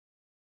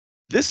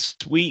This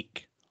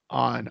week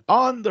On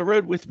the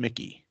Road with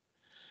Mickey,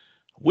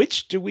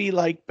 which do we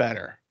like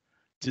better,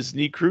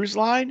 Disney Cruise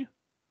Line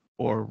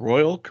or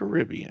Royal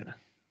Caribbean?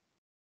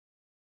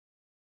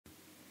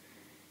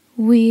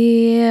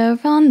 We're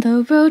on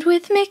the road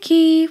with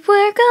Mickey,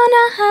 we're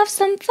gonna have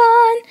some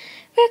fun.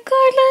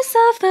 Regardless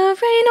of the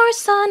rain or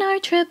sun, our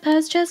trip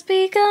has just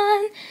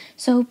begun.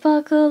 So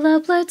buckle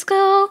up, let's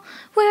go,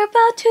 we're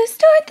about to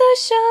start the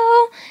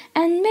show.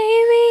 And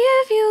maybe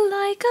if you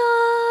like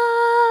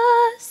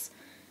us,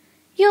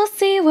 you'll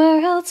see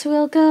where else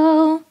we'll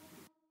go.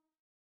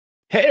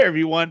 Hey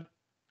everyone,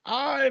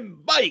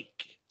 I'm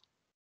Mike.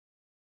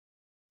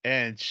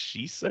 And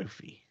she's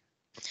Sophie.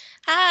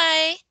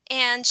 Hi,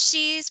 and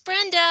she's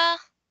Brenda.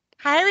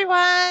 Hi,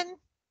 everyone.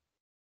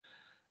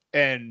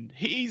 And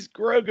he's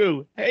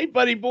Grogu. Hey,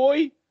 buddy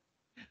boy.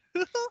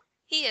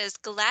 He is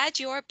glad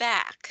you're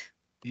back.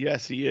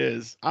 Yes, he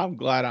is. I'm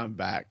glad I'm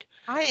back.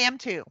 I am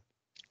too.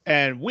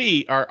 And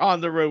we are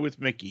on the road with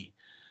Mickey.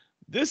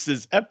 This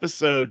is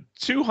episode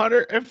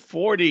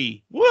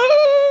 240. Woo!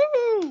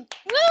 Woo!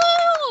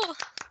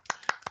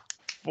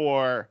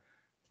 For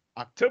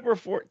October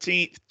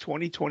 14th,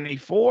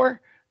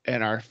 2024.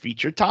 And our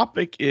feature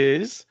topic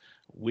is,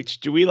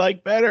 which do we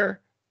like better,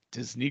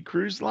 Disney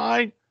Cruise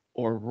Line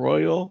or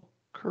Royal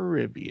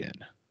Caribbean?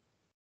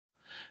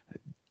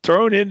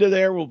 Thrown into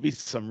there will be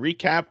some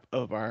recap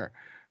of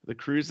the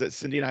cruise that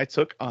Cindy and I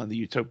took on the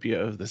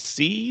Utopia of the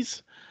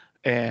Seas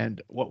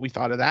and what we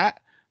thought of that.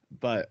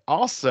 But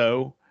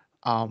also,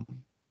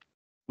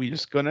 we're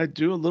just going to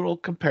do a little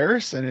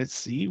comparison and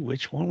see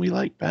which one we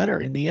like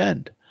better in the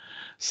end.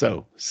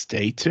 So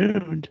stay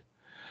tuned.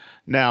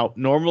 Now,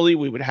 normally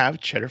we would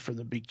have cheddar for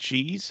the big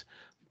cheese,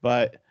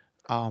 but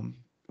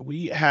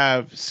we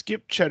have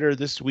skipped cheddar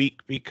this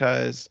week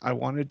because I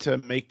wanted to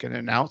make an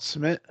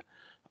announcement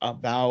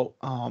about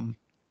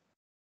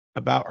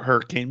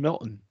Hurricane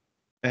Milton.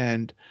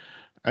 And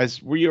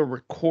as we are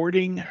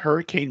recording,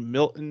 Hurricane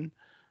Milton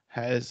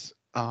has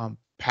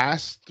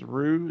passed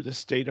through the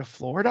state of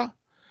Florida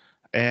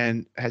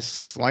and has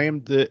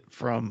slammed it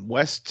from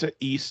west to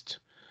east,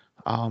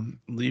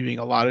 leaving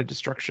a lot of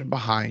destruction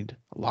behind,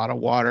 a lot of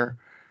water,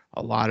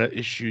 a lot of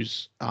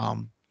issues.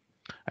 And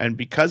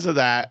because of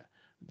that,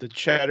 the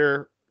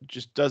cheddar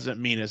just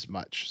doesn't mean as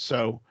much.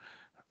 So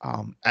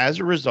as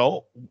a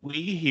result, we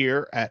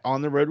here at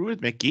On the Road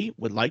with Mickey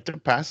would like to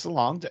pass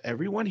along to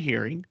everyone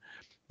hearing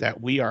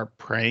that we are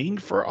praying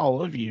for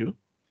all of you.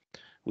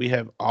 We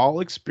have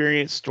all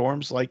experienced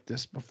storms like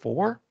this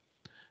before,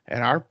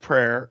 and our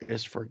prayer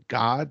is for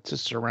God to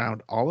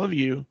surround all of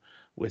you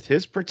with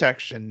his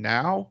protection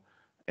now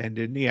and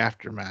in the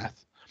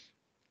aftermath.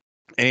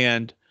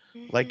 And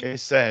like I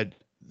said,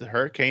 the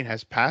hurricane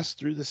has passed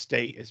through the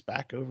state, is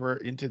back over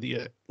into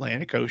the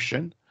Atlantic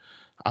Ocean.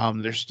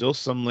 There's still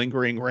some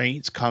lingering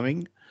rains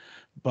coming,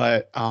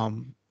 but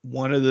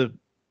one of the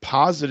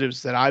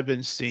positives that I've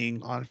been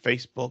seeing on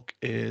Facebook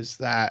is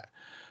that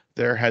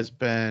there has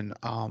been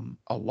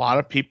a lot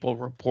of people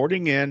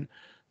reporting in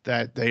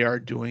that they are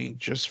doing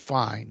just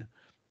fine,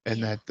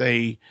 and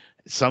that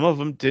some of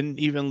them didn't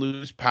even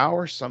lose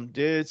power, some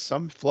did,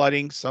 some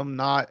flooding, some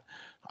not.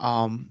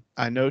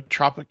 I know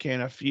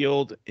Tropicana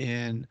Field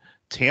in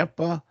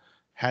Tampa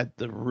had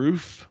the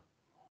roof,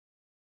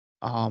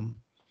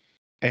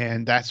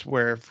 and that's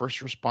where first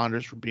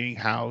responders were being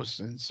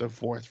housed and so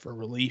forth for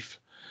relief.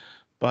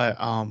 But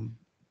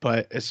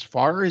as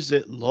far as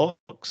it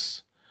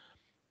looks,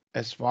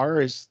 as far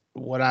as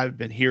what I've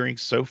been hearing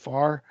so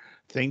far,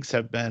 things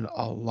have been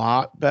a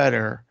lot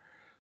better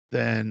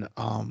than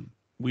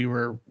we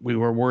were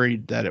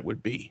worried that it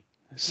would be.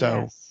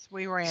 So yes,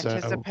 we were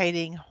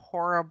anticipating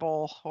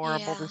horrible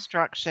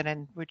destruction,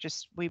 and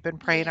we've been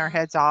praying our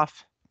heads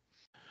off.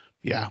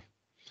 Yeah.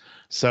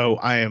 So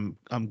I'm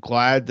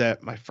glad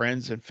that my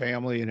friends and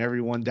family and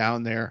everyone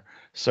down there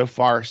so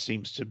far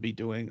seems to be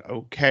doing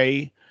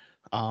okay.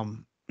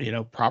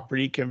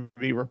 Property can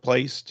be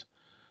replaced,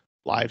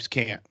 lives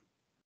can't.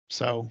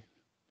 So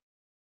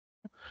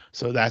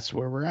that's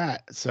where we're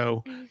at.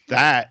 So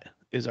that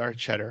is our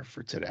cheddar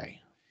for today.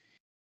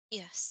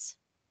 Yes.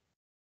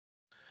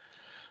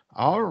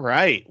 All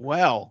right.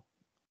 Well,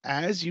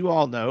 as you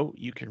all know,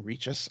 you can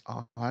reach us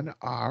on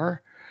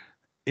our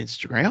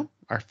Instagram,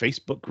 our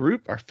Facebook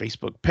group, our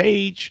Facebook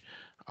page,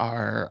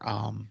 our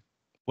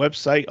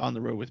website,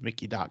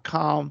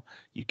 ontheroadwithmickey.com.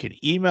 You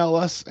can email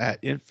us at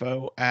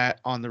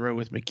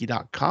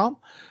info@ontheroadwithmickey.com,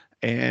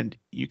 and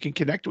you can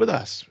connect with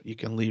us. You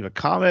can leave a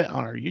comment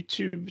on our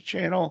YouTube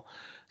channel.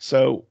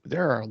 So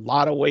there are a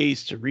lot of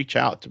ways to reach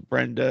out to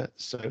Brenda,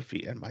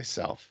 Sophie, and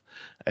myself.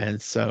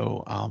 And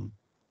so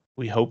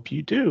we hope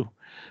you do.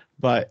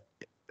 But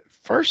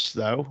first,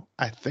 though,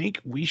 I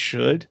think we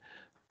should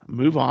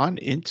move on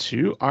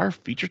into our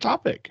feature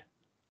topic.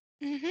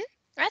 I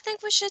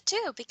think we should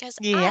too, because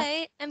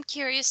I am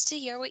curious to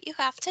hear what you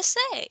have to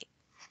say.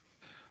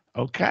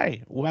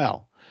 Okay,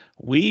 well,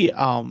 we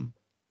are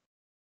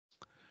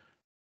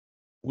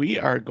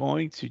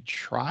going to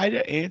try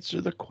to answer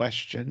the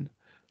question,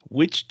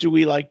 which do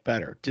we like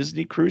better,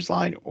 Disney Cruise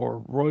Line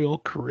or Royal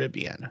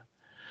Caribbean?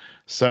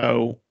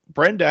 So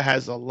Brenda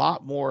has a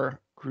lot more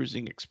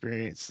cruising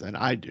experience than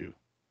I do.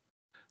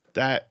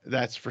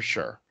 That's for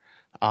sure.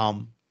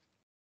 Um,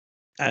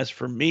 as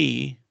for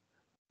me,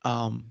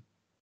 um,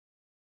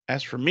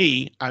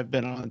 I've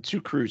been on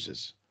 2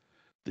 cruises: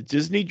 the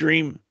Disney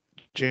Dream,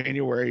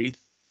 January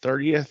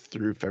 30th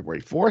through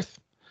February 4th,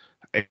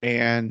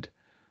 and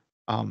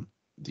um,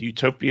 the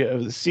Utopia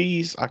of the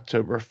Seas,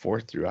 October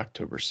 4th through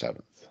October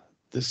 7th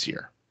this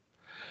year.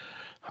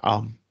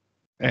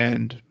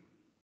 And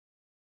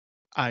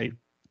I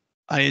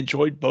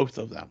enjoyed both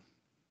of them.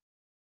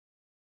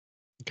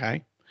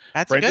 Okay,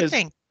 That's a good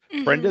thing.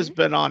 Brenda's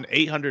been on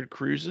 800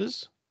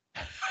 cruises.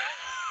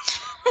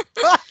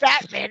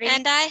 That many.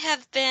 And I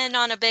have been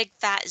on a big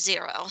fat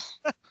 0.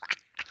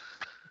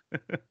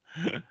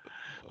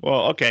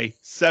 Well, okay,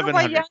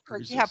 700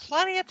 cruises. You have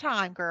plenty of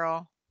time,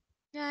 girl.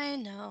 I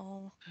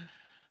know.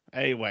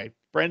 Anyway,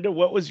 Brenda,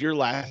 what was your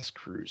last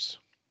cruise?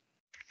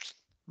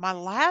 My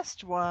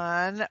last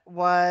one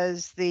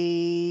was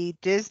the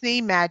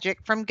Disney Magic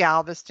from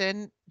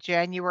Galveston,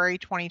 January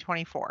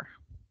 2024.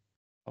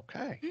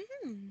 Okay.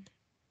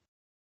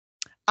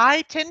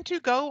 I tend to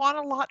go on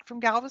a lot from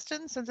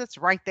Galveston since it's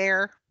right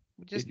there.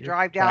 We just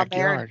drive down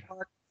there and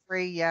park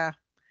free. Yeah.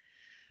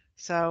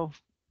 So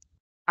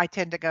I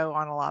tend to go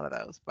on a lot of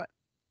those, but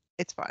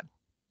it's fun.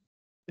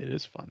 It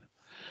is fun.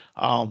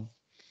 I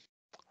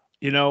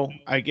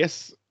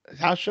guess,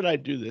 how should I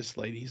do this,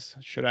 ladies?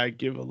 Should I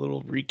give a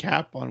little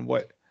recap on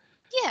what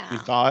we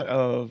thought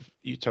of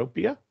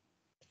Utopia?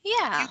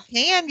 Yeah.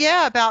 You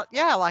can, about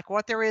like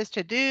what there is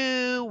to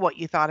do, what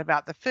you thought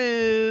about the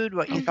food,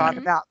 what you thought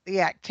about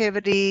the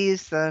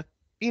activities,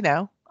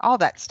 all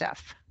that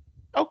stuff.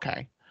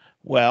 Okay.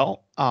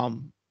 Well,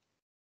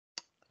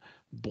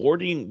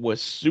 boarding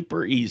was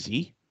super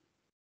easy.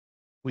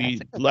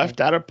 We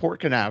left out of Port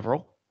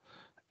Canaveral,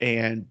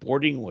 and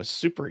boarding was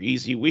super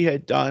easy. We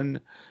had done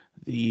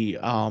the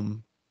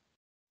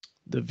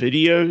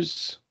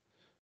videos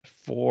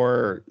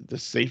for the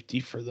safety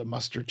for the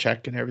muster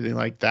check and everything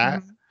like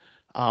that.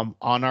 On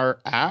our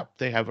app,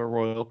 they have a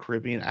Royal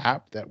Caribbean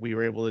app that we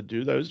were able to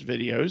do those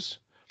videos.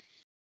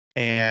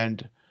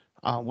 And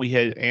we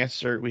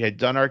had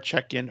done our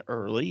check-in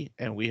early,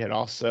 and we had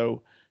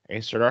also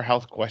answered our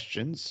health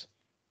questions.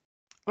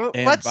 Well,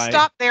 let's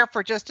stop there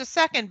for just a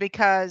second,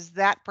 because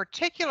that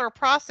particular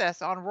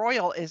process on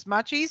Royal is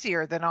much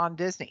easier than on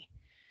Disney.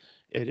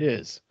 It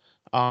is.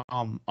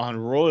 On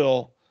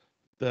Royal,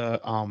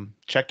 the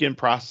check-in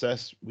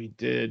process, we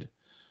did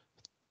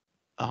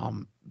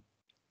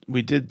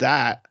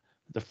that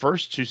the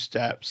first 2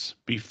 steps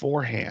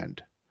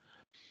beforehand.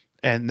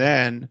 And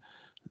then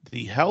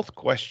the health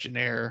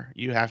questionnaire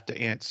you have to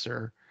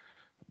answer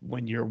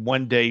when you're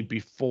 1 day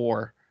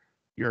before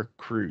your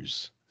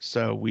cruise.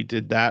 So we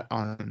did that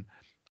on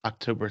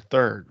October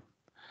 3rd.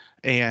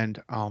 And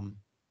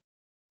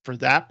for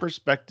that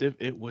perspective,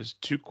 it was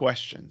 2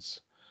 questions.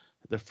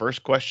 The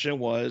first question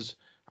was,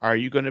 are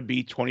you going to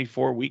be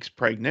 24 weeks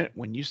pregnant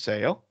when you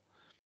sail?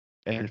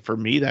 And for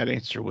me, that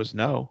answer was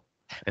no.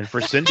 And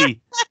for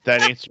Cindy,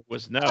 that answer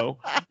was no.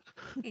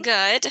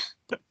 Good.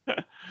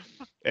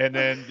 And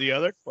then the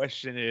other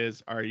question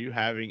is, are you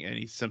having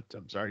any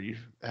symptoms? Are you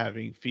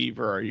having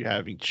fever? Are you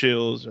having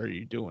chills? Are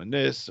you doing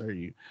this? Are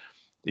you,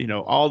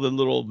 all the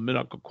little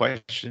medical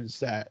questions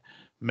that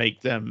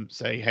make them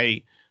say,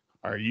 hey,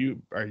 are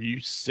you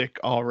sick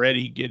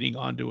already getting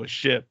onto a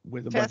ship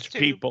with a bunch of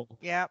people?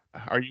 Yep.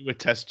 Are you a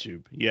test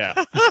tube?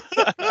 Yeah.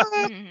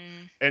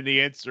 And the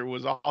answer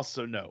was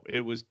also no.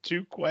 It was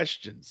 2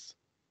 questions.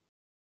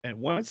 And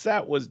once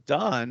that was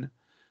done,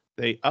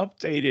 they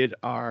updated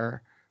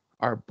our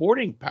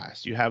boarding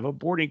pass. You have a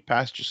boarding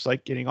pass just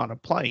like getting on a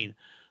plane.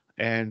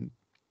 And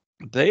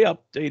they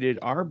updated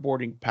our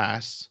boarding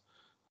pass,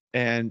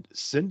 and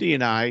Cindy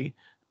and I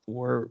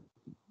were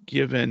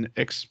given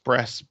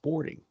express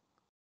boarding.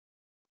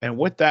 And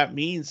what that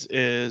means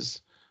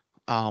is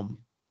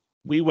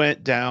we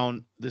went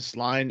down this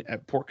line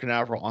at Port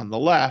Canaveral on the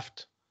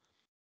left,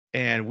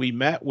 and we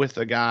met with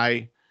a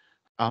guy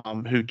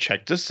who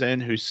checked us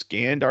in, who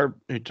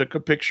took a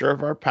picture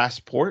of our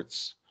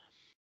passports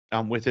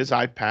with his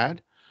iPad,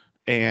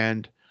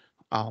 and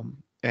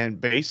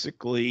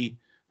basically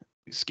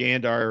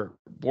scanned our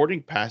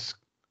boarding pass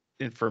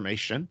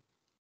information.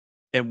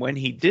 And when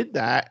he did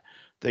that,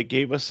 they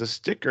gave us a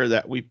sticker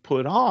that we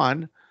put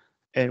on.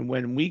 And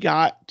when we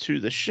got to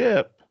the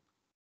ship,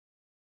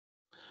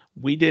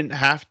 we didn't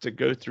have to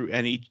go through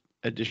any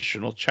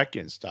additional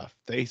check-in stuff.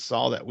 They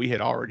saw that we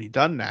had already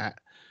done that,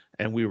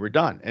 and we were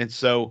done. And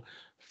so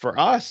for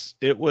us,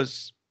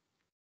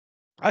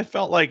 I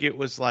felt like it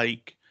was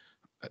like,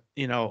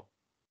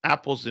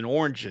 apples and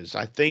oranges.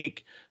 I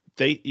think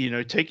they,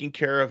 taking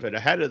care of it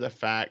ahead of the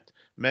fact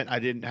meant I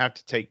didn't have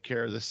to take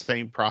care of the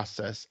same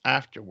process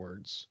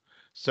afterwards.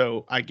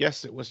 So I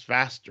guess it was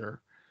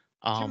faster.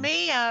 To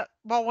me,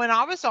 well, when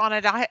I was on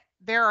it,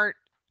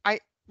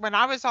 when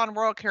I was on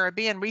Royal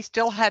Caribbean, we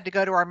still had to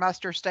go to our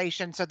muster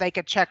station so they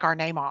could check our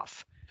name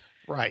off.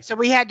 Right. So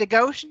we had to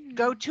go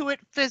to it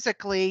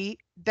physically.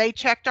 They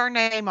checked our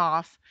name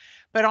off.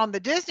 But on the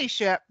Disney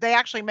ship, they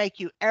actually make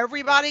you,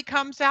 everybody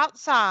comes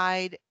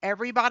outside,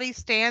 everybody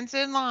stands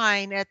in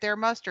line at their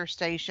muster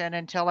station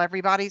until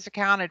everybody's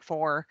accounted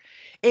for.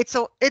 It's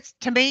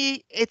to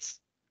me,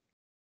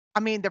 I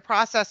mean, the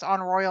process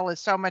on Royal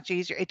is so much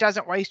easier. It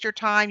doesn't waste your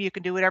time. You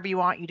can do whatever you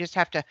want. You just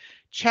have to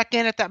check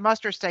in at that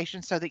muster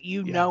station so that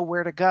you know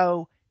where to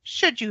go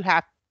should you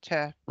have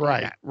to do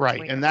that.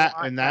 Right.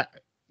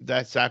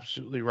 That's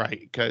absolutely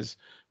right, because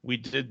we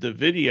did the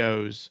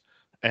videos,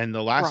 and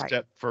the last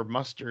step for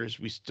musters,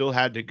 we still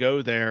had to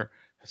go there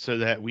so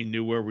that we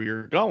knew where we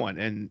were going,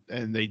 and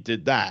they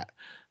did that,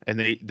 and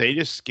they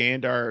just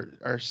scanned our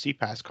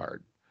CPass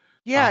card.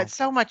 Yeah, it's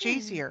so much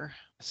easier.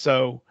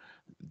 So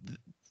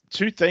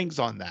two things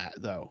on that,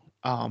 though.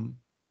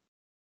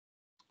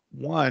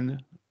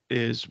 One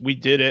is we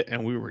did it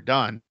and we were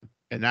done,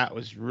 and that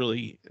was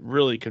really,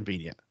 really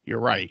convenient. You're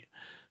right,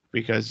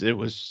 because it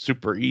was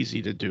super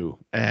easy to do,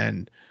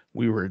 and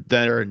we were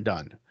there and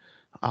done.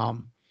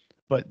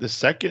 But the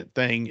second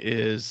thing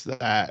is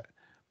that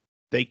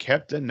they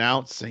kept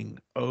announcing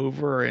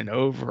over and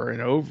over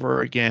and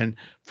over again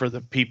for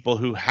the people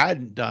who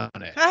hadn't done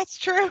it. That's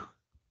true.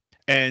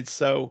 And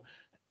so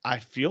I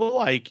feel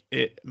like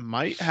it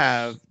might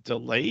have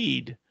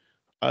delayed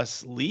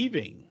us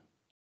leaving.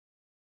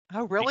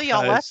 Oh, really?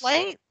 Y'all left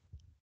late?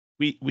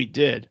 We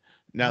did.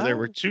 Now, there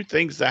were two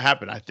things that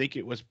happened. I think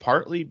it was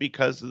partly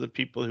because of the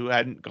people who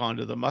hadn't gone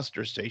to the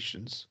muster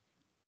stations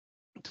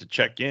to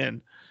check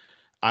in.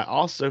 I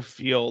also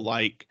feel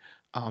like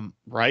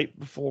right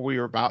before we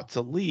were about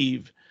to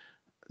leave,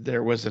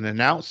 there was an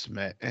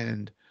announcement,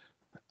 and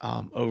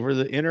over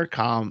the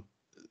intercom,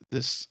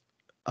 this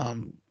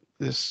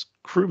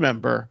crew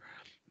member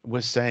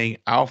was saying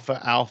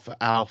Alpha, Alpha,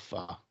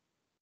 Alpha,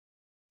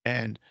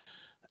 and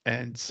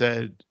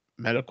said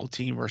medical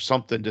team or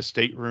something to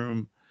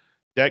stateroom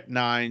deck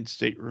 9,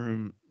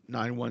 stateroom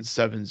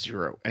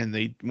 9170, and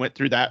they went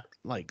through that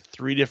like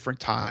 3 different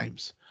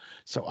times.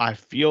 So I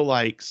feel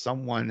like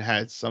someone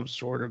had some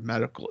sort of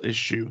medical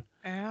issue.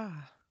 Yeah.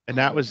 And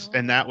that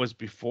was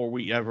before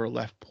we ever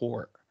left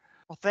port.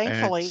 Well,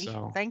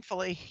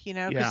 thankfully,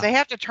 because they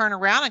have to turn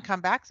around and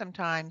come back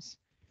sometimes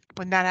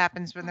when that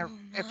happens, when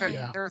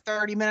they're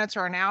 30 minutes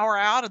or an hour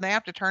out and they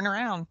have to turn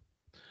around.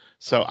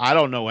 So I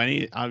don't know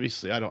any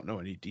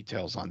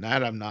details on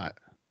that. I'm not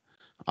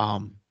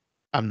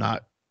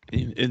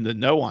in the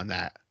know on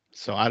that.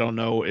 So I don't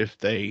know if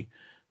they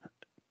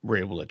were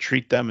able to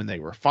treat them and they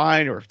were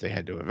fine, or if they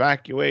had to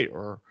evacuate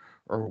or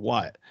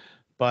what.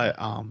 But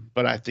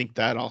I think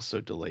that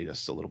also delayed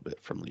us a little bit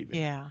from leaving.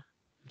 Yeah.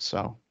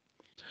 So,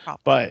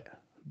 but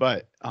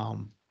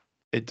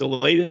it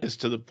delayed us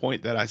to the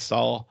point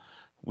that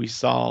we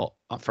saw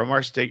from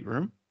our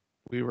stateroom,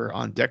 we were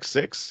on deck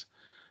 6,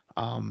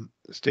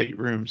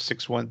 stateroom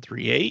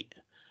 6138,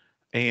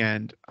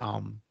 and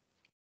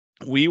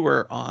we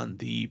were on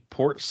the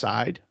port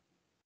side,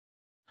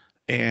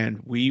 and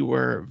we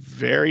were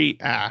very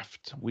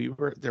aft.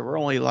 There were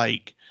only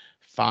like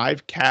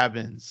 5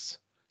 cabins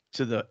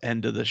to the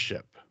end of the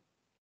ship,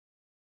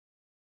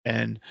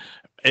 and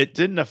it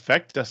didn't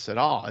affect us at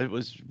all. It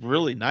was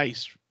really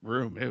nice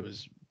room. It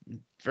was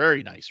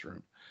very nice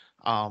room.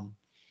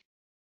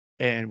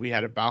 And we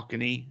had a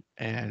balcony,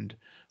 and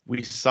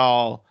we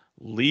saw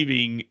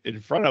leaving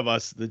in front of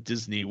us the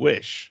Disney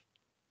Wish.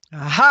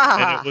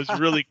 And it was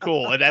really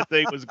cool. And that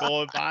thing was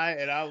going by,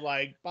 and I'm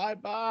like,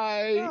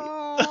 bye-bye.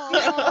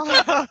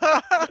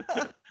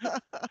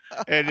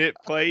 And it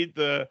played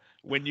the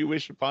When You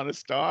Wish Upon a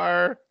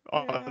Star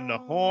on the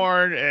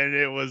horn, and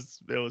it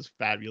was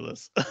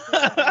fabulous.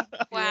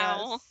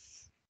 Wow.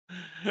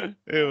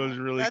 It was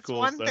really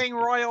cool. That's one thing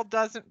Royal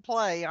doesn't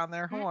play on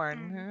their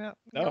horn.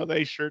 No,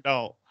 they sure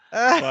don't.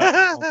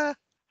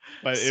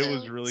 But it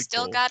was really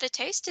still cool. got a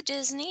taste of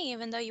Disney,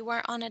 even though you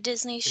weren't on a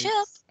Disney ship.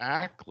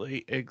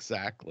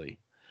 Exactly.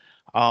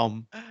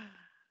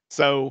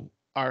 So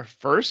our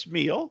first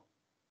meal,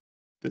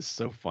 this is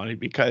so funny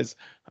because,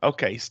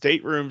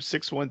 stateroom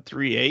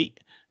 6138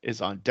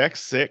 is on deck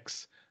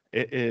 6.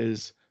 It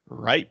is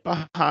right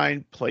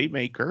behind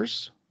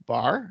Playmakers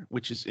Bar,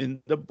 which is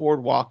in the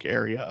boardwalk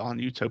area on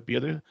Utopia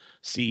of the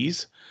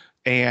Seas.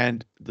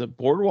 And the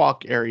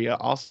boardwalk area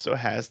also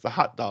has the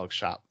hot dog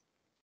shop.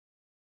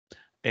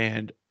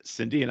 And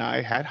Cindy and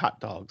I had hot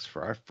dogs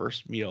for our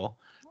first meal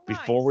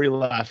before we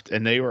left,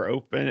 and they were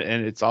open,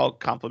 and it's all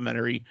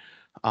complimentary.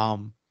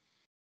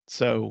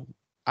 So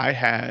I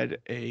had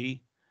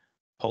a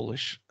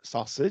Polish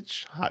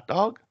sausage hot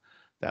dog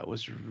that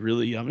was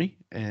really yummy,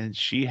 and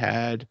she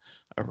had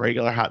a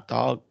regular hot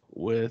dog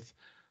with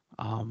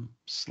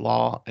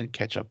slaw and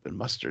ketchup and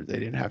mustard. They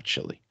didn't have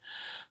chili,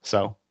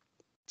 so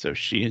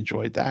she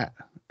enjoyed that,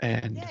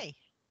 and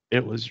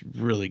it was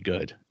really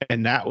good.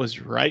 And that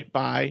was right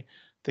by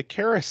the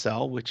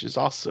carousel, which is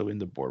also in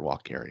the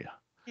boardwalk area.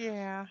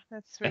 Yeah,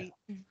 that's sweet.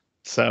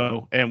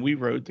 So, and we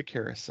rode the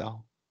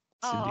carousel.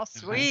 Oh,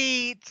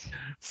 sweet.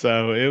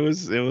 So it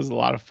was a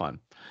lot of fun.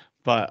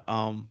 But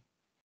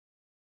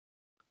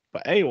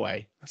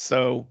anyway,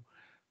 so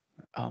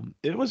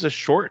it was a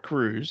short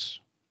cruise.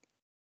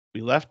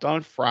 We left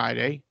on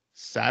Friday,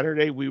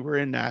 Saturday we were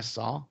in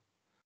Nassau.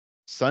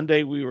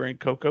 Sunday we were in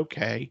Coco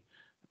Cay,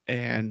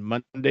 and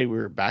Monday we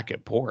were back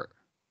at port.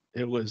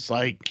 It was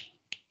like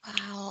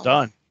Wow.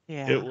 done.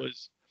 It Yeah.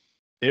 was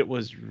it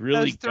was Those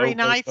really go 3 go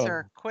nights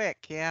are go.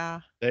 quick,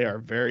 yeah. They are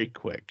very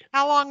quick.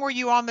 How long were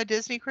you on the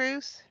Disney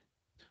cruise?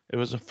 It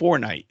was a 4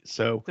 night.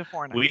 So The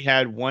 4 we nights.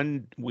 had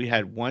one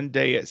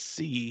day at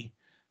sea,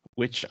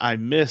 which I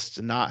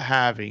missed not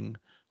having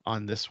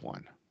on this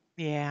one.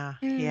 Yeah,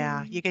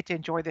 yeah. Mm. You get to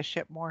enjoy the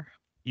ship more.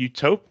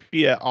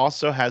 Utopia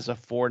also has a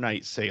 4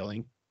 night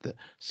sailing.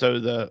 So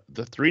the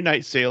 3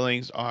 night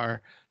sailings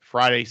are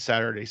Friday,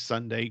 Saturday,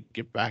 Sunday,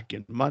 get back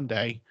in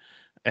Monday,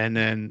 and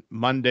then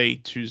Monday,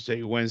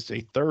 Tuesday,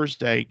 Wednesday,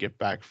 Thursday, get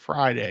back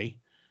Friday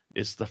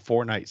is the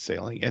 4 night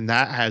sailing, and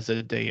that has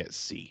a day at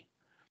sea.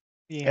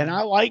 And Yeah.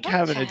 I like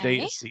having a day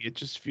Okay. at sea. It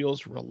just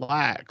feels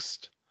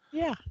relaxed.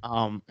 Yeah.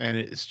 And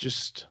it's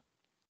just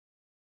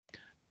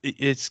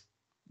it's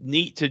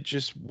neat to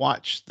just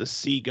watch the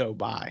sea go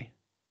by.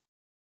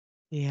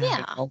 Yeah. You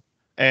Yeah. know?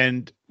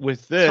 And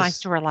with It's nice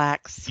this, to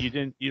relax.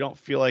 you don't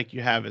feel like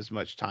you have as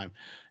much time,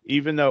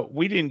 even though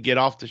we didn't get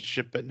off the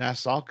ship at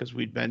Nassau because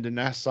we'd been to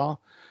Nassau.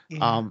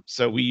 Yeah.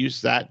 So we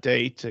used that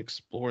day to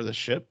explore the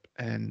ship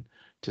and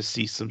to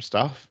see some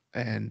stuff,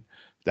 and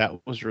that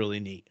was really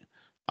neat.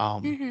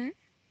 Um, Mm-hmm.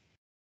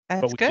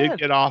 but That's we did good.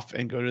 get off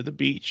and go to the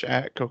beach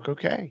at Coco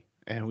Cay,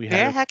 and we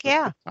had Yeah, a heck really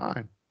yeah. good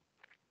time.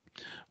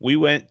 We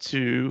went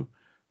to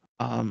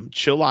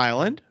Chill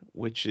Island,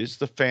 which is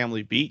the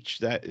family beach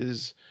that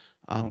is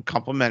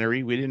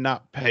complimentary. We did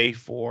not pay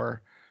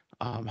for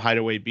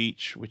Hideaway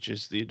Beach, which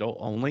is the adult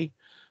only,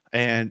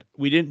 and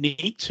we didn't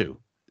need to.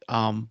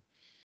 Um,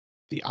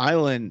 the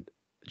island,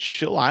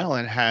 Chill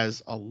Island,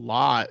 has a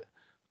lot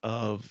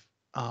of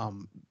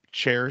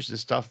chairs and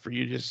stuff for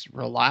you to just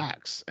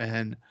relax.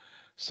 And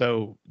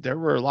so there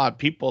were a lot of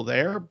people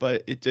there,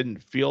 but it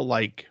didn't feel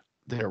like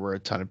there were a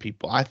ton of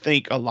people. I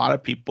think a lot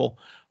of people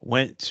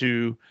went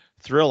to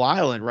Thrill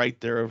Island right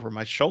there over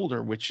my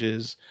shoulder, which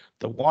is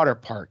the water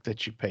park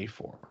that you pay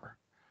for.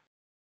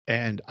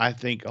 And I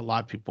think a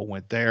lot of people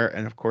went there.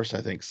 And of course,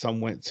 I think some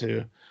went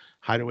to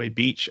Hideaway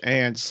Beach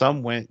and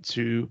some went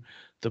to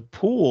the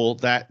pool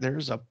that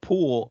there's a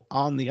pool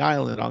on the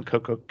island on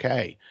Coco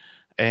Cay.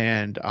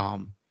 And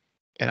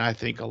I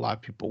think a lot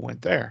of people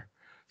went there.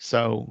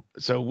 So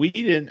we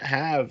didn't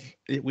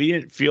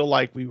feel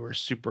like we were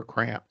super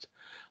cramped.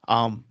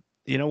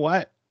 You know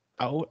what?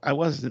 I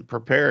wasn't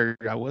prepared.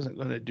 I wasn't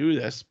going to do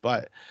this,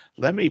 but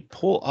let me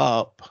pull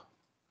up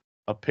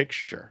a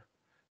picture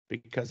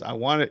because I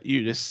wanted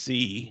you to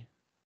see.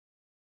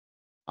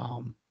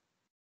 Um,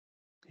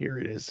 Here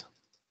it is.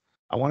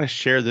 I want to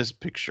share this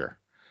picture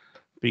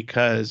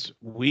because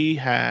we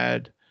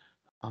had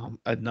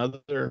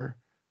another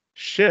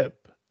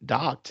ship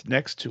docked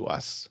next to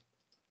us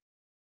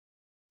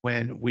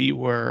when we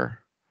were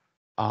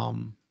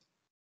um,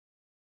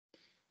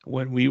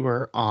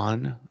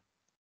 on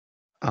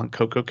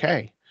Coco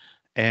Cay,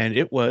 and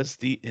it was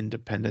the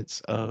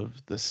Independence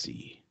of the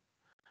Sea.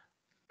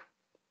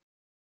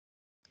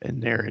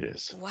 And there it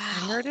is.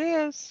 Wow. There it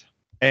is.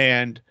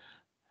 And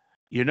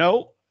you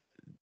know,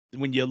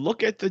 when you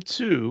look at the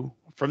two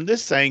from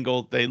this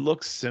angle, they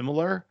look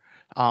similar.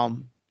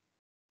 Um,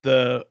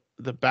 the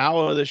bow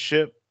of the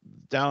ship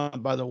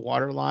down by the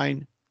water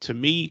line, to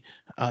me,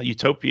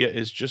 Utopia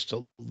is just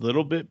a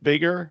little bit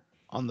bigger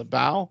on the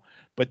bow.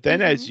 But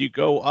then Mm-hmm. as you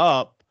go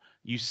up,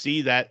 you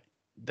see that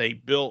they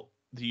built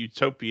the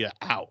Utopia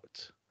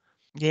out.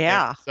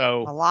 And Yeah.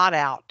 A so lot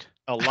out.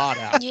 a lot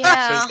out. And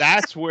so Yeah.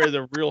 that's where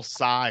the real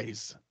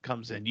size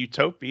comes in.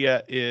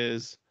 Utopia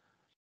is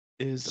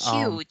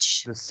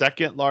Huge. the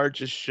second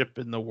largest ship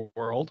in the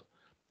world.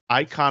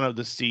 Icon of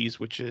the Seas,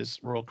 which is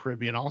Royal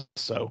Caribbean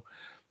also,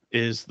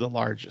 is the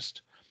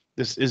largest.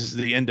 This is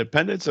the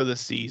Independence of the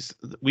Seas.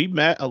 We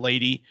met a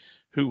lady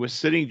who was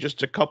sitting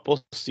just a couple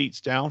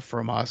seats down from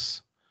us,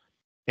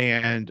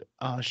 and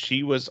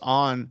she was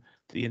on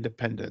the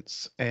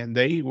Independence, and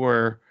they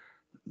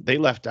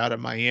left out of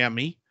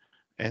Miami,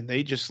 and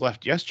they just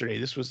left yesterday.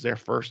 This was their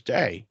first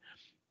day,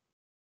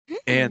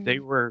 and they Mm.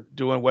 were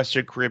doing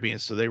Western Caribbean,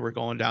 so they were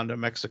going down to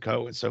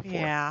Mexico and so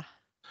forth. Yeah.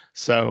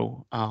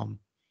 So,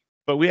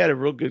 but we had a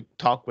real good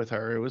talk with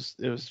her. It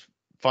was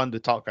fun to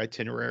talk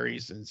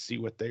itineraries and see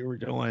what they were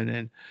doing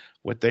and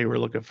what they were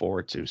looking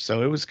forward to.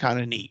 So it was kind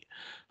of neat.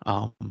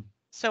 Um,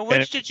 So and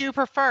which did you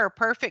prefer?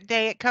 Perfect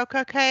Day at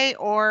Coco Cay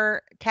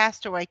or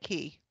Castaway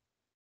Cay?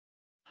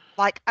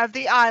 Like of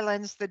the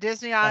islands, the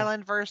Disney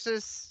Island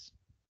versus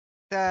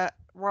the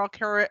Royal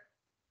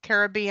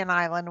Caribbean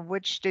Island,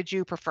 which did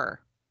you prefer?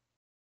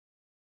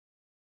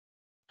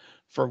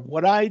 for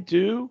what I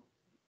do,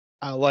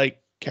 I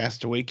like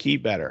Castaway Key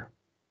better.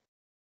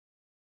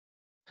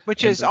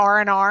 Which And is the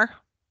R&R?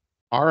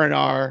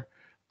 R&R,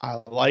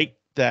 I like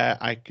that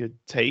I could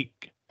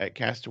take at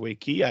Castaway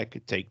Key, I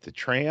could take the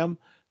tram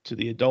to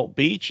the adult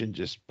beach and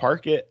just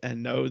park it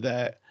and know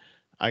that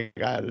I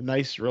got a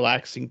nice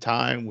relaxing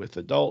time with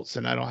adults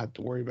and I don't have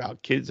to worry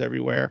about kids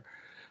everywhere.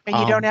 And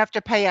you don't Um, have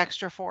to pay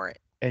extra for it.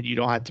 and you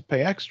don't have to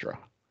pay extra.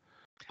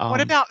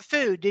 What about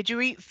food? Did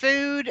you eat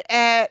food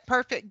at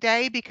Perfect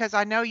Day? Because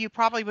I know you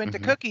probably went to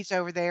Cookies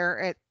over there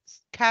at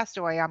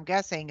Castaway, I'm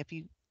guessing, if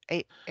you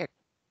ate at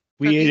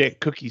We ate Cookies. at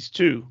Cookies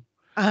too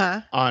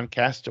on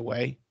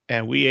Castaway,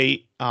 and we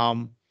ate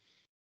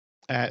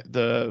at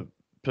the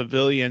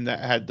pavilion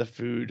that had the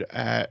food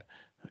at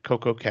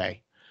Coco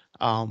Cay.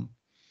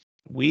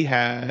 We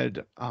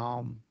had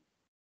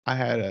I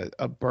had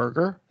a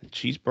burger, a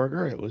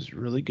cheeseburger. It was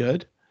really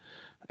good,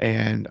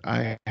 and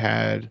I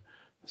had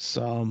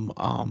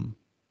some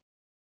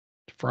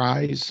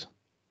fries.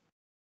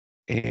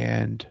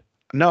 And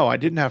no, I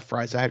didn't have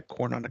fries. I had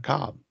corn on the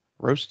cob,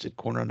 roasted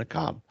corn on the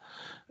cob,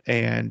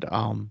 and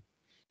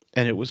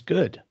it was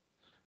good.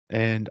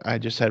 And I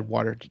just had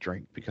water to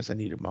drink because I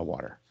needed my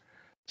water.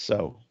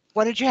 So,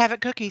 what did you have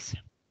at Cookies?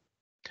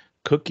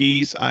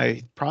 Cookies,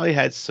 I probably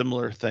had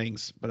similar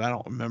things, but I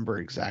don't remember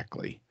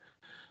exactly.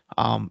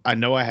 I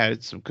know I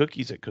had some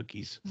cookies at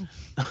Cookies.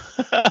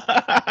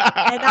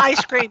 And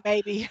ice cream,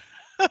 maybe.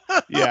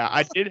 Yeah,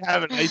 I did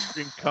have an ice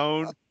cream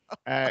cone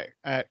at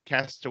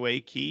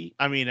Castaway Key.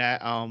 I mean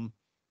at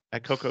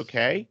Coco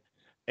Cay.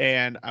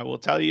 And I will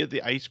tell you,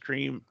 the ice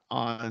cream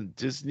on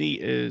Disney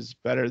is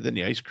better than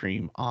the ice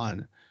cream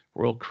on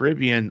Royal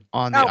Caribbean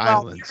on the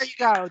islands. There you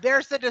go.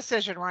 There's the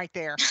decision right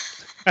there.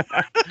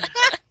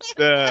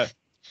 The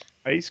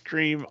ice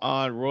cream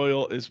on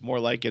Royal is more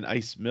like an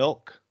ice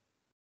milk.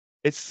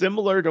 It's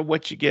similar to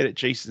what you get at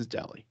Jason's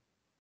Deli.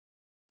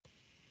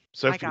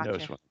 Sophie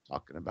knows what I'm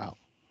talking about.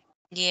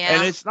 Yeah.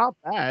 And it's not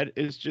bad.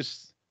 It's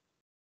just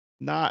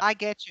not. I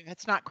get you.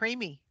 It's not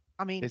creamy.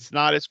 I mean, it's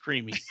not as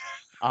creamy.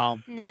 Nah.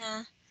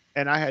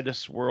 And I had a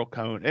swirl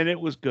cone, and it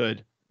was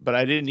good, but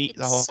I didn't eat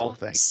the whole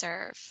thing.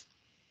 Serve.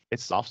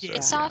 It's soft serve.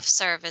 It's soft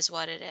serve is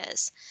what it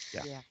is.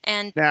 Yeah.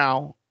 And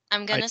now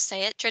I'm gonna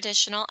say it.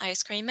 Traditional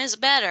ice cream is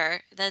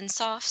better than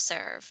soft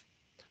serve.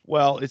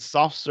 Well, it's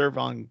soft serve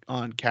on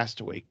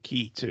Castaway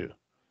Key too.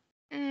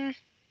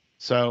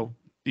 So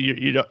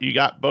you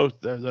got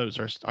both of those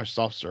are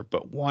soft serve,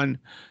 but one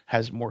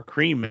has more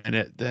cream in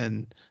it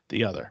than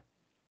the other.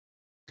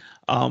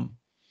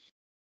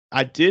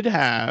 I did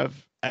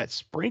have at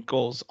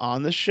Sprinkles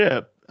on the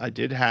ship, I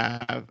did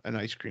have an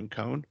ice cream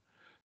cone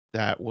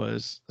that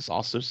was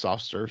also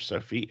soft serve,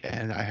 Sophie,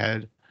 and I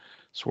had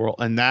swirl,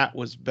 and that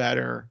was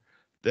better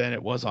than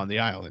it was on the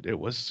island. It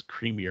was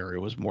creamier. It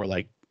was more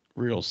like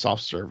real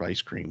soft serve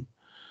ice cream.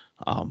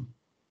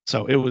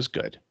 So it was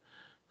good.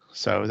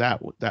 So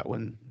that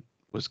one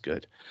was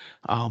good.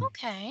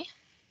 Okay.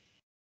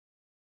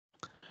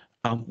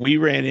 We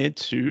ran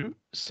into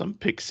some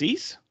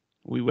pixies.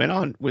 We went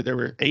on where there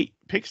were 8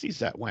 pixies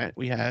that went.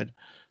 We had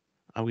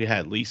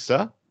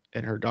Lisa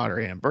and her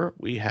daughter Amber.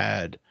 We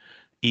had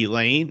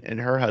Elaine and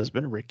her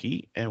husband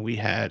Ricky, and we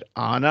had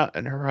Anna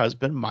and her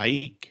husband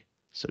Mike.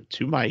 So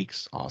 2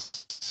 Mikes,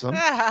 awesome.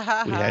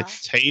 We had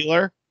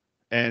Taylor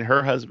and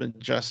her husband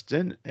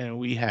Justin, and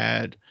we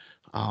had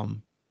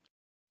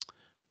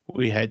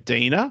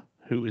Dana,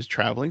 who was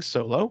traveling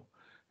solo,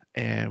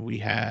 and we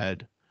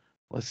had,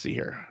 let's see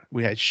here,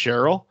 we had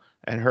Cheryl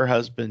and her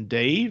husband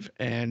Dave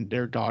and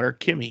their daughter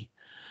Kimmy.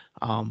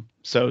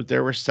 So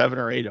there were 7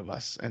 or 8 of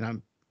us, and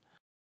I'm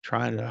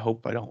trying to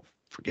hope I don't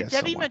forget. Did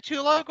Debbie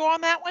Matulo go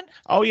on that one?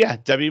 Oh yeah,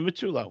 Debbie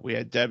Matulo. We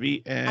had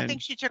Debbie and I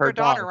think she took her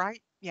daughter,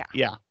 right? Yeah.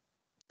 Yeah.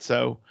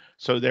 So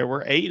there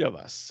were 8 of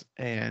us,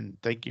 and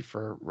thank you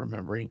for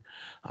remembering.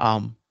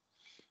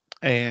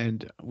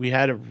 And we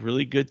had a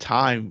really good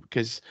time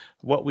because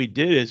what we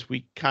did is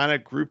we kind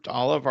of grouped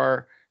all of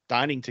our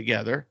dining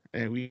together,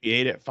 and we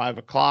ate at 5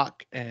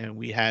 o'clock, and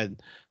we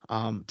had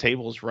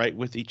tables right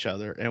with each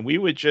other, and we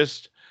would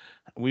just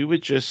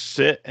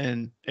sit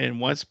in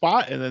one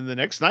spot, and then the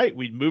next night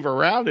we'd move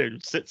around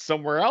and sit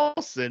somewhere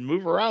else and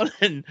move around,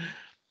 and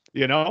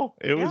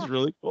it was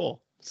really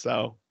cool.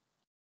 So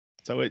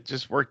it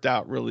just worked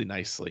out really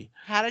nicely.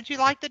 How did you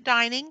like the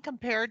dining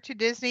compared to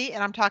Disney?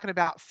 And I'm talking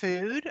about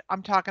food.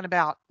 I'm talking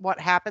about what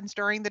happens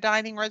during the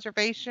dining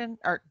reservation,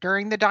 or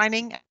during the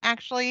dining,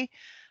 actually.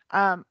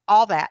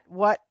 All that.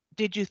 What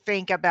did you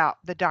think about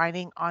the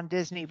dining on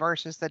Disney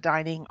versus the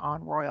dining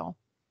on Royal?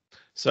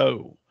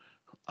 So,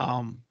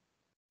 on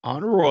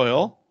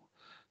Royal,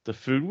 the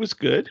food was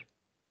good,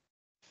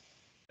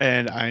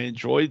 and I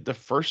enjoyed the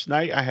first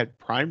night. I had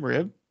prime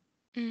rib,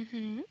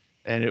 and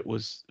it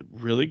was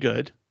really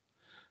good.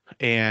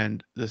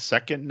 And the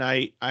second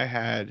night I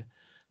had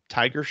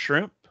tiger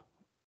shrimp,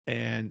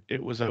 and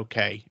it was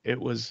okay. It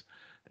was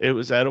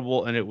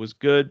edible, and it was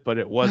good, but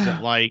it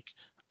wasn't like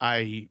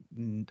I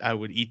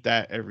would eat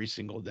that every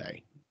single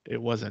day.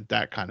 It wasn't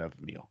that kind of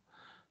meal.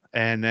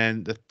 And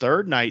then the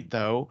third night,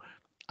 though,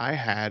 I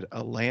had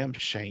a lamb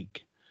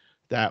shank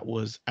that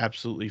was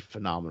absolutely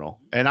phenomenal.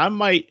 And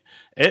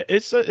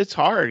it's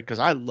hard because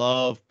I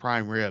love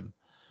prime rib,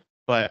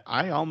 but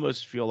I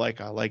almost feel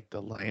like I like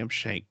the lamb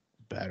shank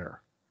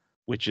better,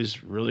 which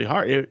is really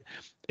hard.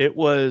 It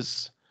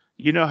was,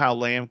 how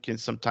lamb can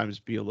sometimes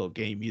be a little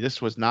gamey.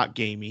 This was not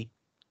gamey.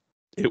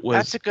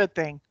 That's a good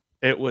thing.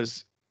 It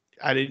was,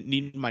 I didn't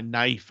need my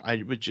knife.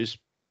 I would just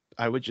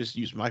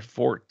use my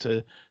fork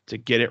to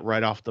get it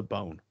right off the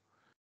bone.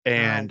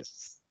 and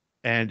Nice.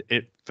 and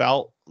it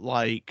felt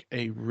like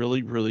a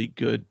really, really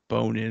good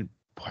bone-in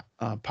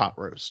pot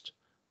roast.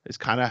 Is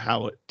kind of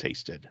how it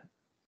tasted.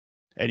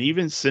 And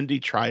even Cindy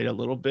tried a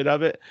little bit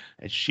of it,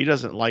 and she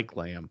doesn't like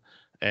lamb,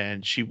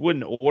 and she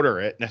wouldn't order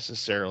it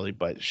necessarily,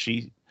 but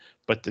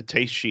the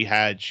taste she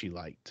had, she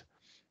liked.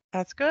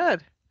 That's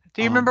good.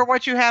 Do you remember Um,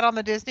 what you had on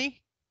the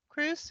Disney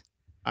cruise?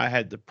 I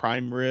had the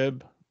prime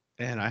rib,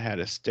 and I had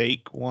a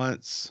steak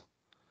once,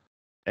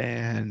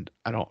 and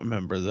I don't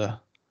remember the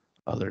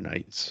other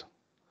nights.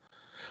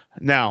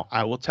 Now,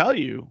 I will tell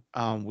you,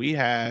 we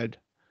had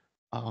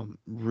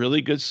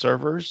really good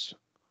servers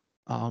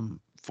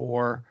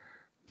for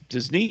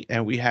Disney,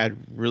 and we had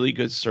really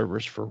good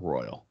servers for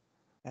Royal.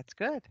 That's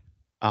good.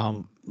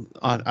 Um,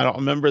 I don't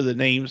remember the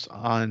names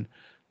on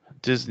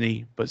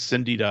Disney, but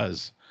Cindy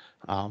does,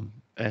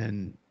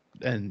 and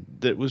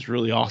that was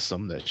really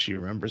awesome that she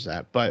remembers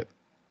that. But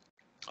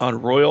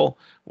on Royal,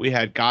 we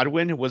had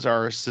Godwin, who was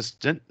our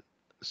assistant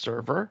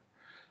server,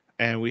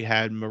 and we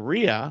had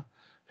Maria,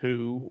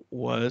 who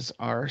was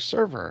our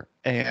server,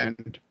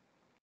 and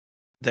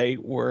they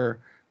were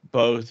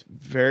both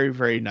very,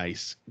 very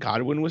nice.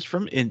 Godwin was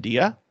from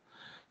India,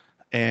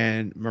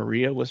 and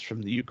Maria was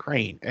from the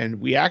Ukraine, and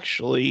we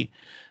actually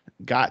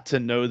got to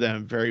know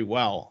them very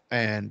well.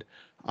 And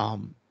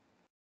um,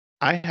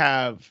 I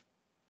have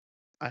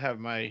I have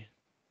my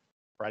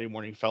Friday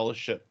morning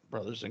fellowship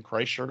Brothers in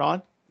Christ shirt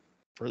on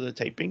for the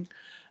taping,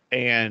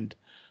 and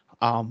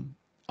um,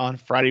 on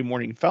Friday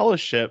morning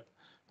fellowship,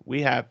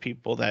 we have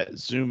people that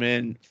zoom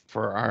in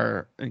for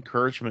our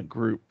encouragement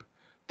group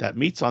that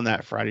meets on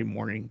that Friday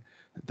morning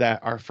that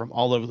are from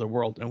all over the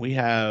world. And we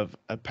have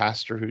a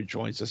pastor who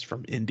joins us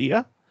from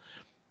India,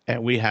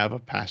 and we have a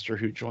pastor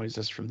who joins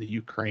us from the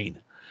Ukraine.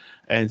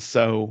 And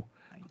so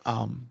Nice.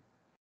 um,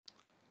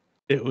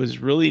 it was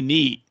really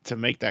neat to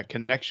make that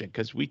connection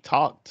because we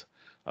talked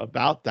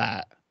about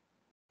that.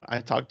 I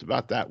talked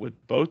about that with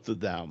both of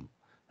them,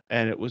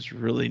 and it was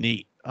really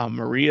neat.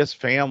 Maria's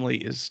family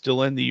is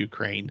still in the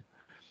Ukraine.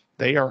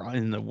 They are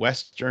in the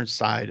western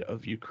side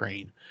of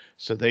Ukraine,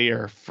 so they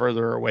are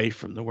further away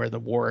from where the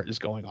war is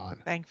going on.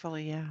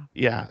 Thankfully, yeah.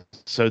 Yeah,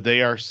 so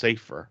they are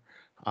safer,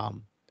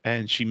 um,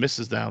 and she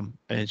misses them,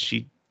 and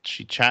she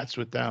chats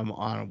with them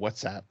on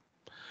WhatsApp,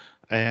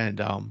 and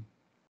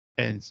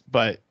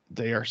but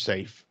they are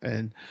safe.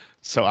 And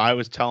so I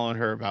was telling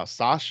her about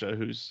Sasha,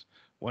 who's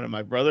one of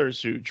my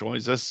brothers who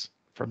joins us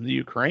from the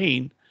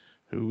Ukraine,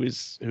 who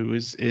is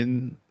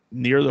in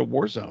near the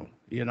war zone,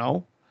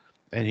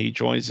 and he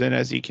joins in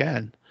as he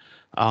can.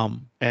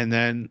 And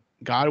then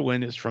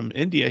Godwin is from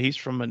India. He's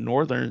from a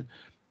northern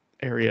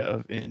area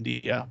of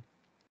India.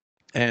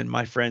 And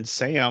my friend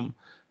Sam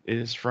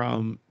is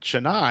from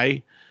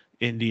Chennai,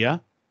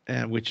 India,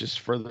 and which is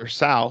further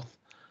south.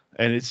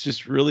 And it's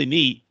just really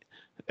neat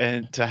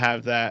and to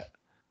have that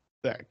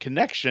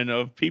connection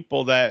of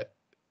people that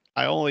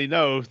I only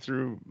know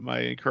through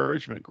my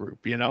encouragement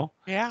group.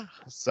 Yeah.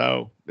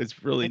 So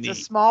it's really It's a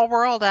neat. small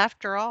world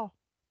after all.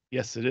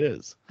 Yes, it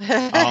is.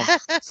 Um,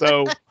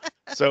 so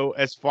so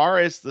as far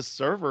as the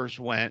servers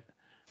went,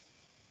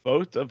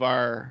 both of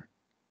our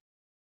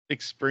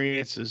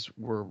experiences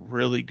were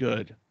really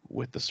good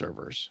with the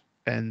servers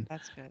and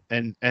That's good.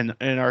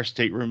 and our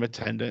stateroom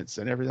attendance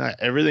and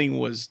everything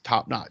was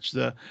top notch.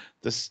 The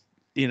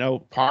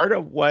part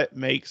of what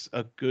makes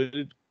a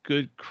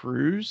good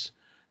cruise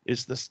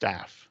is the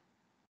staff.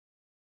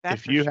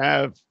 That's If for you sure.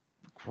 have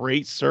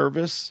great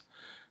service,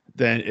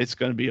 then it's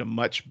going to be a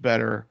much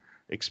better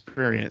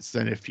experience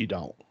than if you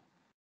don't.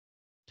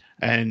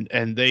 And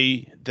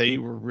they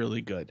were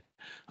really good.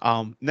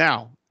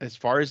 Now, as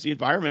far as the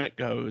environment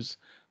goes,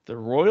 the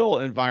royal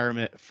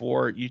environment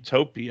for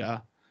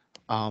Utopia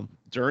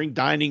during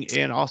dining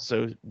and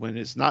also when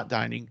it's not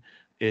dining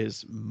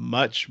is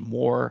much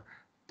more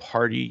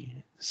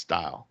party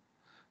style.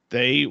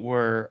 They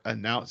were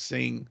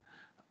announcing,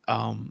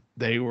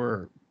 they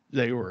were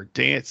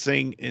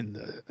dancing in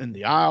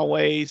the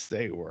aisleways.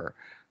 They were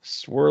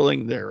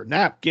swirling their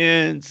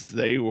napkins.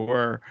 They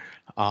were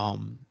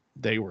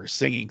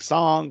singing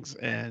songs,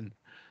 and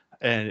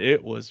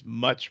it was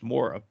much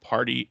more a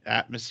party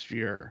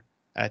atmosphere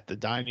at the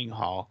dining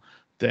hall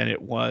than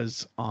it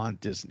was on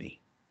Disney.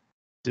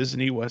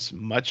 Disney was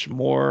much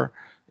more,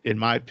 in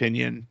my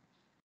opinion,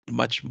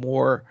 much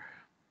more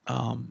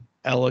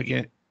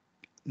elegant,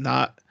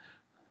 not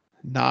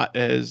not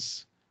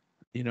as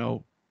you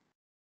know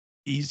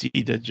easy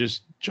to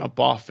just jump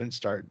off and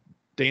start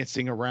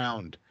dancing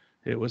around.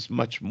 It was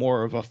much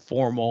more of a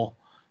formal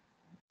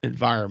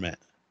environment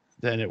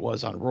than it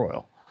was on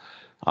Royal.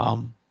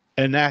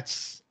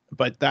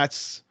 But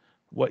that's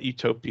what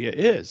Utopia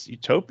is.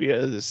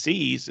 Utopia of the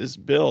Seas is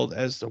billed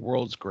as the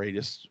world's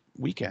greatest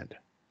weekend.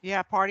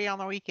 Yeah, party on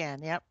the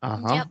weekend. Yep.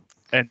 Uh-huh. Yep.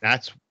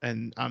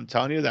 And I'm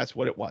telling you, that's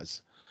what it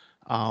was.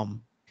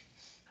 Um,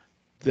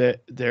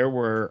 that there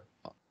were,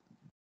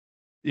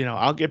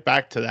 I'll get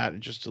back to that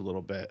in just a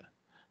little bit,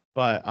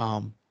 but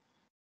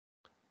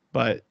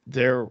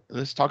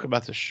let's talk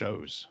about the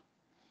shows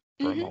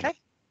for a Mhm. moment Okay.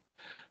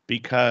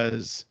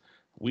 because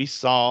we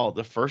saw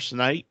the first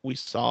night, we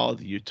saw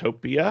the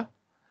Utopia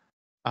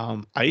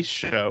ice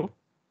show.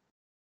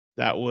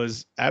 That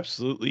was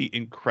absolutely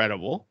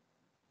incredible.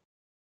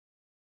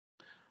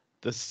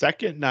 The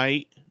second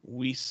night,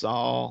 we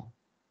saw,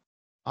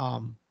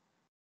 um,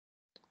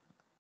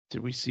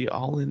 did we see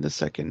All In the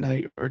second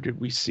night, or did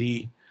we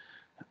see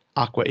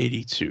Aqua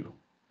 82?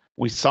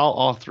 We saw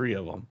all three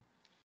of them.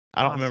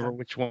 I don't remember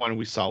which one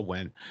we saw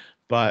when,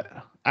 but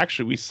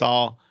actually we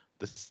saw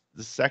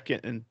the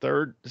second and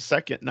third, the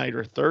second night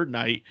or third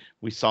night,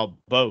 we saw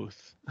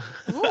both.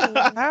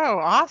 Oh,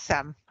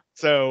 awesome.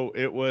 So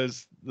it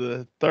was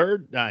the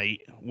third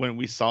night when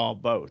we saw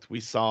both. We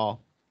saw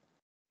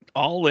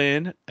All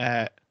In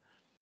at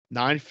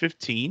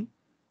 9:15,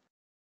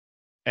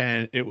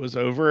 and it was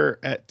over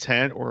at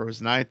 10, or it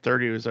was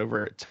 9:30, it was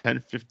over at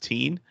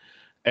 10:15.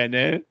 And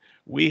then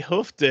we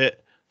hoofed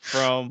it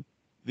from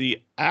the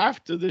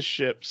aft of the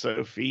ship,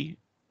 Sophie,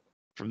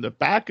 from the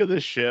back of the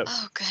ship.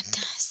 Oh,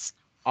 goodness.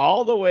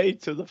 All the way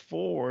to the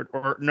forward,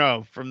 or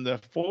no, from the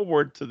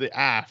forward to the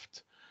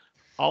aft,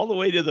 all the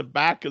way to the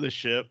back of the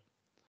ship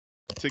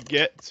to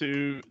get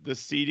to the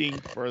seating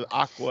for the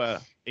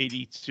Aqua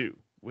 82,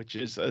 which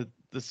is the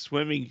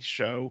swimming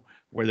show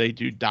where they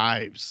do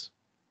dives.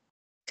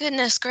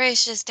 Goodness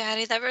gracious,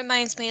 Daddy. That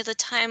reminds me of the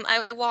time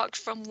I walked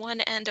from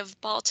one end of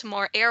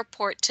Baltimore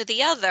Airport to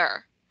the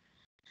other.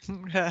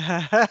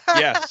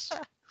 Yes,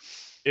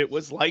 it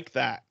was like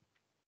that.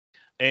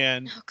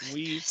 And Oh,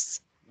 we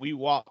goodness.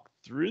 walked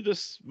through the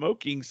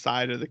smoking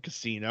side of the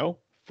casino.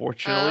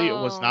 Fortunately, it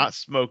was not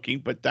smoking,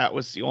 but that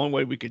was the only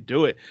way we could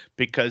do it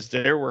because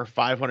there were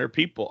 500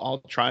 people all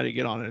trying to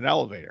get on an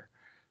elevator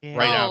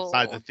right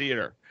outside the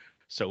theater.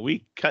 So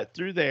we cut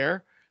through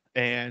there,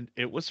 and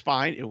it was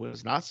fine. It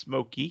was not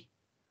smoky.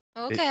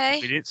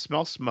 Okay. We didn't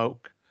smell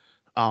smoke.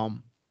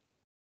 And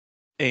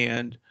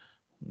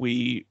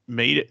we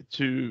made it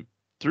through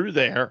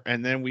there,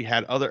 and then we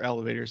had other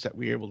elevators that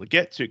we were able to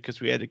get to because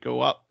we had to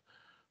go up.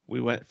 We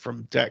went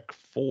from deck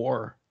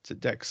 4 to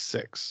deck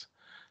 6.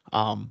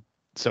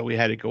 So we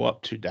had to go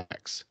up 2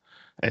 decks.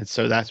 And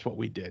so that's what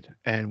we did.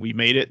 And we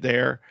made it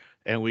there,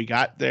 and we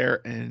got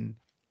there, and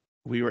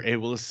we were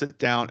able to sit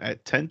down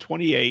at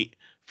 10:28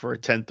 for a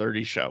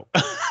 10:30 show.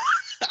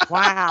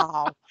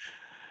 Wow.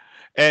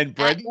 And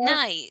Brenda,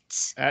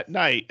 At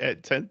night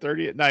at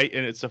 10:30 at night,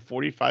 and it's a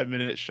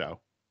 45-minute show.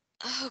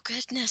 Oh,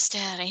 goodness,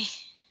 Daddy.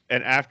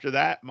 And after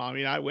that,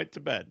 Mommy and I went to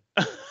bed.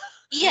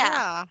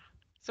 Yeah.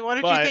 So what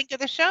did you think of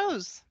the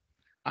shows?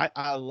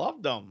 I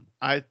loved them.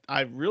 I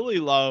really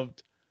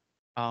loved.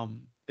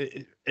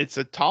 It's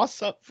a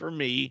toss up for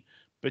me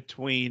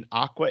between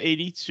Aqua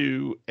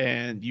 82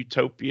 and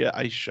Utopia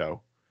Ice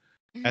Show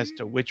as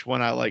to which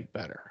one I like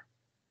better.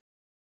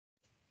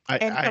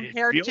 And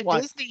compared to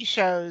Disney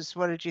shows,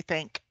 what did you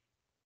think?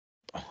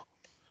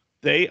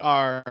 They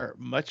are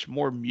much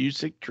more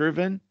music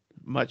driven,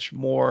 much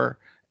more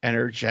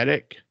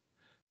energetic.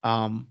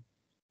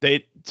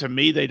 To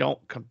me, they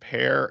don't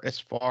compare as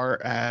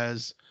far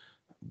as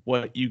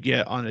what you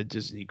get on a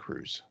Disney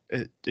cruise.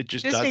 It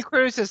just Disney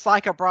cruise is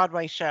like a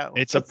Broadway show.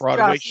 It's a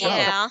Broadway show.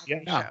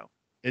 Yeah.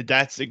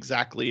 That's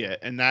exactly it,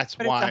 and that's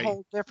why it's a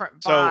whole different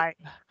vibe.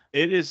 So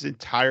it is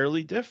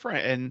entirely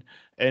different,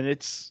 and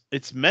it's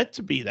meant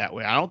to be that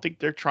way. I don't think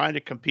they're trying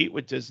to compete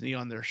with Disney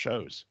on their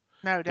shows.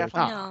 No,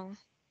 definitely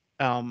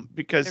not.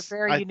 Because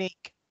they're very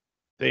unique.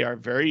 They are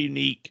very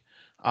unique.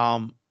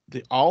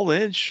 The All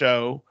In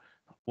show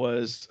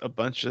was a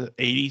bunch of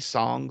 80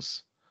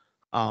 songs.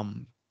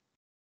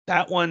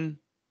 That one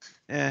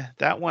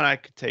I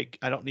could take.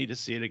 I don't need to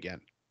see it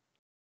again.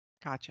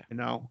 Gotcha.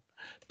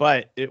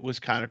 But it was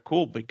kind of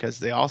cool because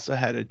they also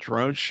had a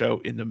drone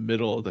show in the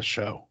middle of the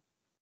show.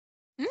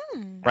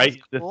 Right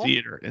in the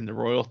theater, in the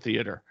Royal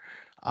Theater.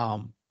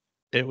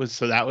 That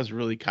was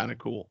really kind of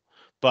cool.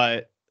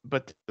 But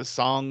the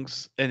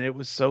songs, and it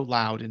was so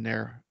loud in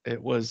there.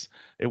 It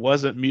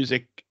wasn't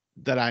music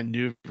that I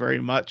knew very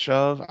much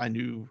of. I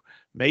knew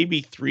maybe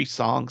 3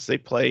 songs they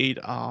played.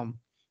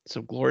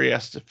 Some Gloria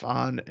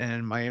Estefan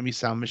and Miami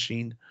Sound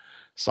Machine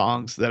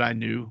songs that I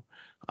knew.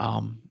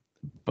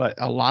 But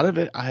a lot of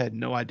it I had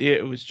no idea.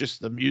 It was just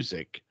the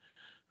music,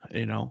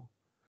 and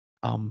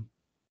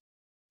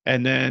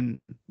then,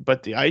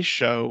 but the ice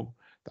show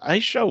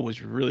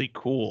was really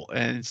cool.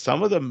 And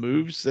some of the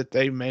moves that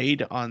they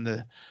made on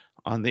the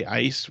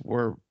ice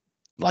were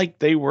like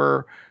we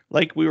were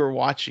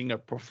watching a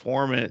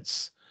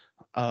performance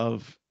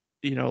of,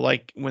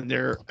 like when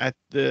they're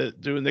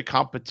doing the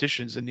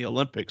competitions in the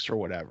Olympics or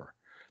whatever,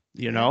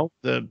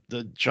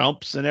 the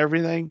jumps and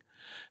everything.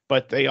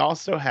 But they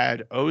also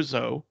had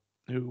Ozo,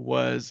 who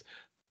was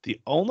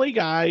the only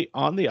guy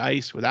on the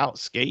ice without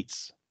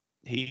skates.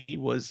 He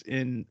was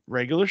in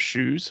regular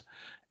shoes,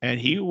 and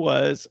he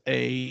was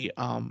like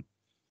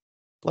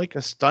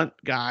a stunt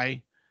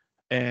guy,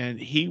 and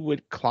he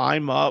would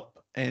climb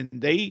up, and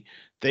they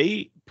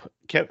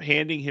kept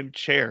handing him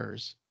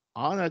chairs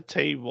on a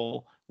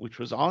table which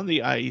was on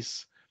the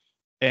ice,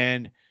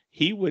 and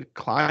he would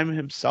climb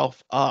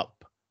himself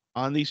up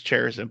on these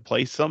chairs and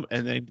place them,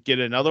 and then get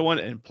another one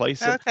and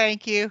place them. Oh,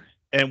 thank you.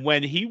 And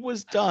when he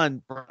was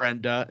done,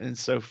 Brenda and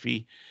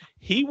Sophie,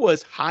 he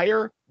was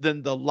higher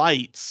than the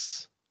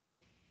lights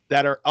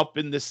that are up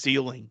in the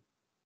ceiling.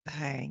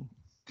 Dang.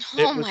 Oh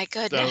It was my so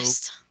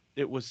goodness.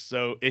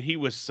 and he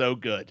was so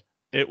good.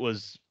 It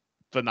was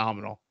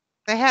phenomenal.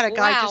 They had a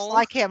guy just Wow.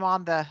 like him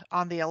on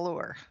the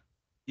Allure.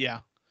 Yeah.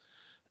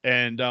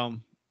 And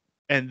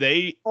and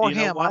they, Or you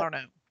know him, I what? don't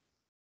know.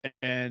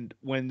 And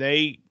when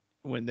they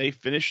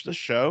finished the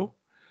show,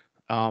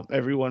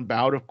 everyone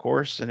bowed, of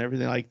course, and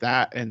everything like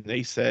that. And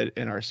they said,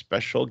 "And our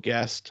special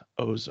guest,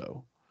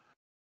 Ozo."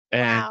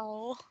 And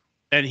Wow.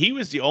 he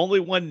was the only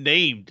one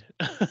named.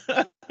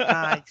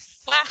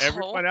 Nice. Wow.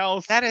 Everyone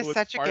else That is was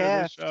such a part of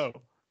the gift.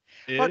 show.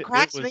 What It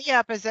cracks was, me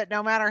up is that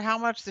no matter how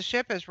much the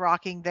ship is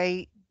rocking,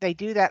 they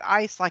do that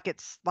ice like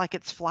it's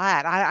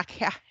flat. I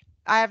can't,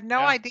 I have no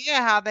yeah, idea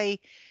how they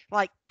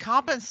like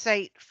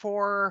compensate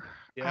for,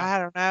 yeah, I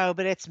don't know,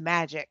 but it's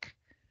magic.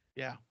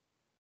 yeah.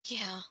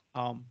 Yeah.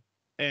 Um,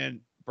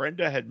 and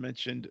Brenda had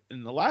mentioned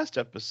in the last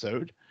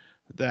episode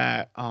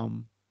that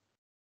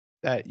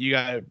that you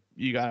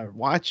gotta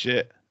watch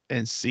it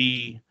and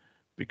see,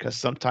 because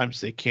sometimes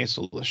they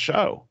cancel the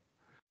show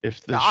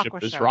if The the ship Aqua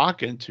is Show.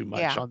 rocking too much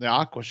Yeah. on the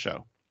Aqua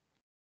Show.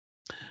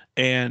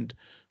 And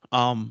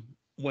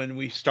when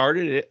we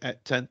started it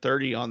at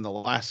 10:30 on the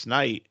last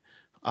night,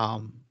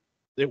 um,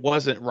 it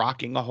wasn't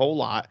rocking a whole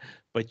lot,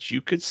 but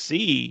you could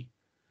see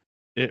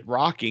it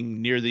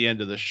rocking near the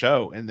end of the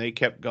show, and they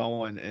kept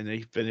going and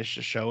they finished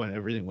the show and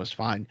everything was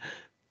fine.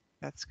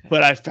 That's good.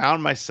 But I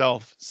found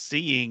myself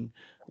seeing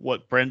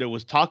what Brenda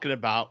was talking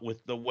about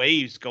with the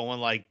waves going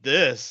like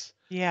this,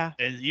 Yeah.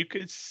 and you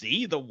could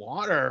see the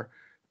water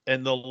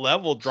and the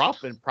level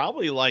dropping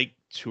probably like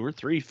 2 or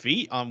 3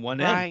 feet on one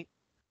end. Right.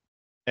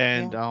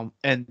 Yeah.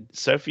 And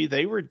Sophie,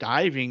 they were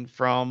diving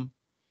from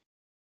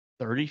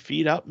 30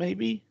 feet up,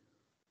 maybe.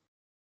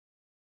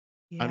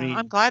 I Yeah. I'm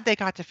mean, glad they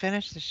got to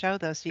finish the show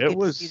though, so you it get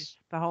to see was,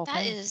 the whole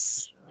That thing.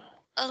 is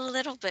a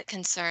little bit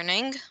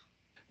concerning.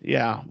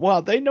 yeah.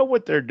 Well, they know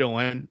what they're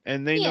doing,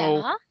 and they know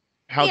Yeah.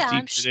 how Yeah,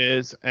 deep it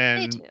is they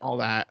and do. all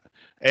that.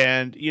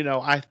 And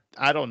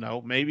I don't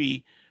know,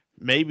 maybe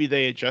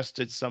they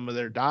adjusted some of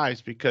their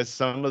dives, because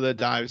some of the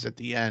dives at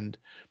the end,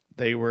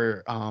 they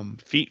were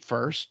feet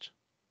first,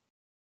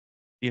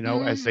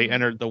 as they Mm.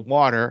 entered the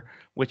water,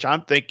 which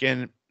I'm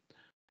thinking,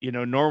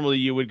 normally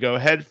you would go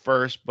head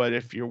first, but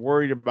if you're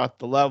worried about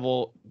the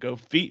level, go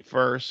feet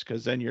first,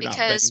 because then you're not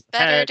Because banging your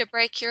better head. to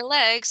break your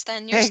legs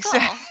than your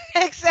skull. Exactly.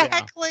 Yeah.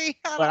 Exactly.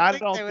 I But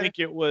don't think they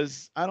would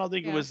have. I don't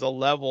think it Yeah. was a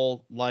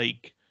level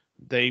like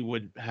they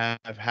would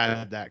have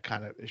had that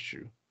kind of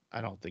issue.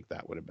 I don't think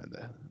that would have been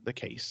the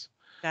case.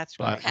 That's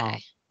But great.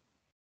 Okay.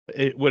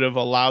 it would have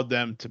allowed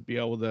them to be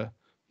able to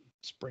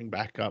spring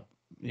back up,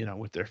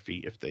 with their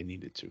feet if they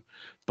needed to.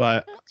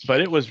 But it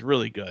Okay. was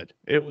really good.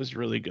 It was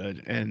really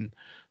good, and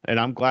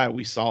I'm glad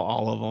we saw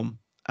all of them.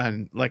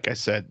 And like I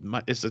said,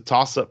 it's a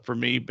toss up for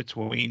me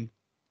between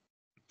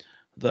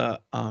the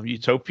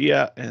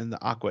Utopia and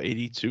the Aqua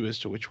 82 as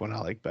to which one I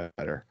like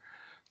better.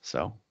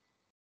 So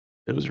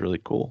it was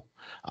really cool.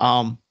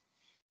 Um,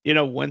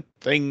 one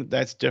thing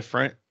that's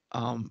different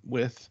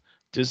with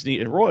Disney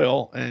and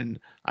Royal, and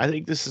I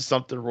think this is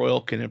something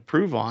Royal can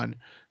improve on,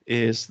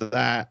 is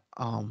that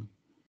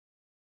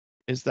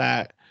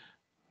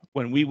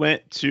when we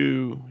went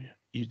to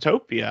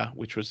Utopia,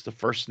 which was the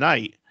first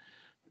night,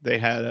 they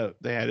had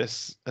a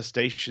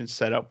station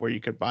set up where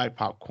you could buy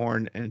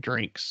popcorn and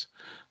drinks,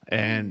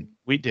 and Mm.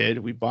 we did.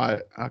 We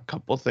bought a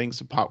couple things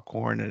of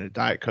popcorn and a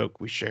Diet Coke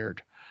we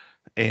shared,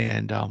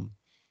 and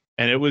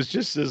it was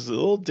just this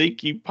little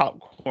dinky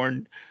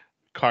popcorn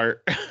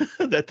cart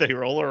that they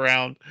roll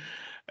around.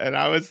 And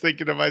I was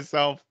thinking to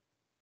myself,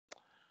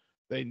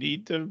 they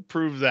need to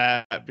improve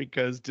that,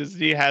 because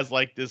Disney has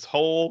like this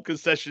whole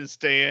concession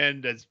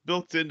stand that's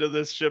built into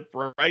this ship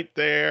right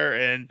there,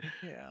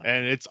 Yeah.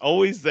 and it's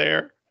always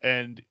there,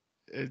 and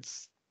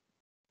it's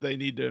they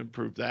need to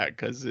improve that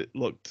because it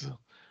looked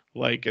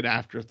like an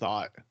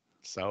afterthought.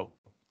 So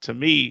to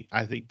me,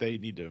 I think they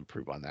need to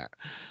improve on that.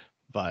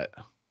 But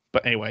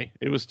anyway,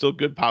 it was still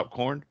good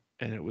popcorn,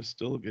 and it was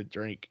still a good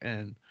drink,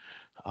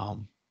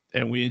 um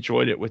and we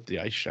enjoyed it with the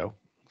ice show.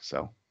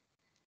 So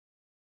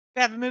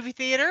They have a movie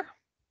theater?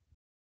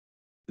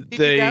 Did you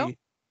go? they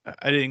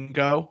I didn't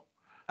go.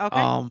 Okay.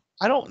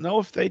 I don't know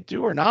if they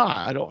do or not.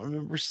 I don't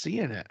remember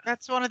seeing it.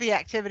 That's one of the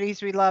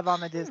activities we love on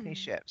the Disney Hmm.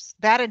 ships.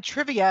 That and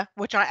trivia,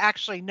 which I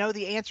actually know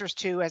the answers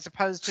to, as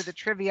opposed to the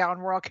trivia on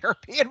Royal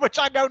Caribbean, which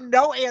I know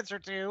no answer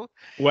to.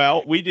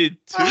 Well, we did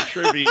two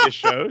trivia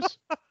shows.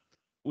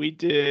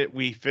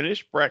 We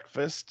finished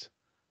breakfast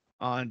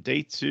on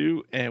day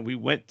 2, and we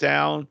went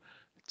down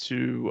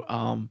to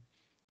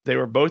they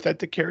were both at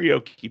the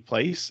karaoke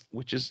place,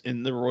 which is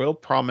in the Royal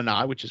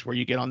Promenade, which is where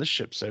you get on the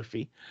ship,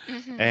 Sophie.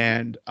 Mm-hmm.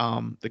 And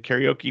the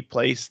karaoke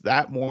place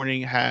that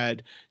morning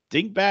had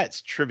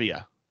Dingbats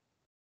trivia.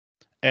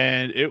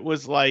 And it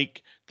was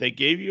like they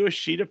gave you a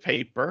sheet of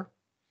paper,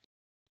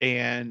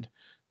 and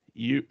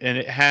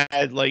it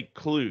had like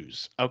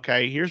clues.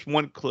 Okay, here's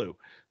one clue.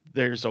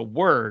 There's a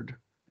word,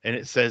 and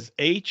it says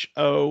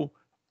HOOR.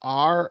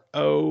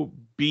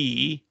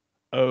 ROBOD.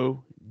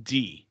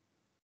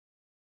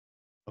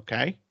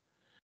 Okay?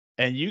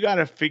 And you got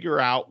to figure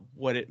out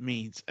what it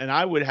means. And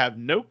I would have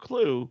no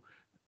clue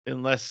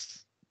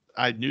unless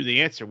I knew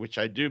the answer, which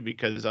I do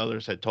because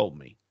others had told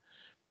me.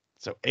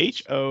 So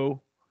HOROBD.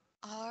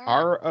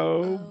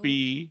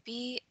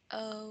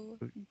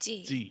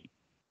 ROBOD.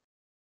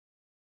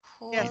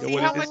 Yeah, You know see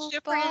what how it much is?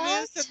 different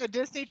it is than the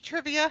Disney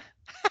trivia?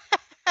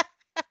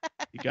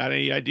 You got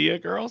any idea,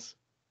 girls?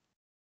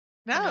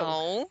 No.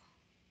 No.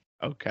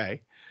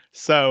 Okay.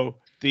 So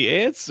the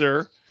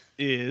answer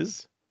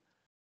is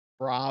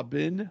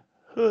Robin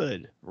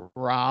Hood.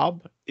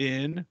 Rob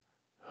in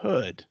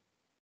Hood.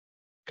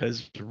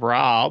 Because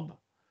Rob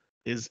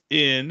is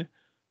in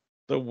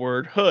the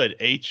word hood.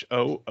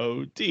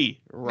 HOOD.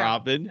 No.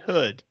 Robin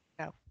Hood.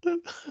 No.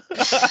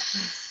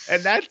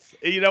 And that's,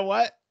 you know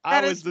what?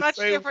 I That was is the much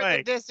same different than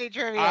way. Disney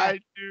trivia. I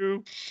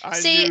knew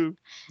See, I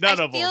none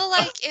of them. feel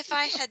like if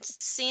I had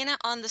seen it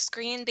on the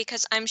screen,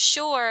 because I'm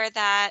sure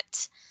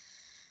that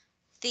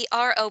the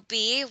ROB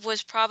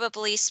was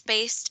probably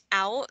spaced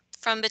out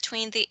from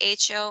between the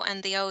HO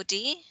and the OD.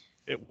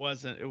 It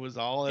wasn't. It was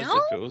all as No?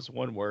 if it was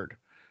one word.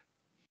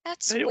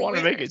 That's They didn't want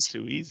to make weird. it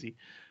too easy.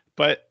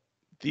 But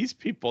these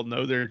people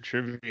know their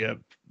trivia.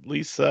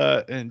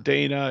 Lisa and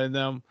Dana and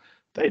them,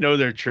 they know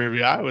their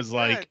trivia. I was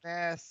like,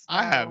 Goodness,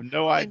 I have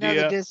no. no Only know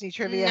the idea. Disney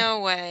trivia. No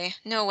way.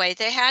 No way.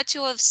 They had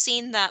to have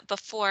seen that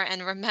before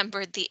and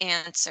remembered the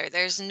answer.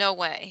 There's no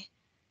way.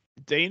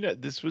 Dana,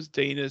 this was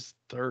Dana's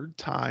third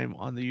time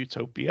on the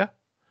Utopia.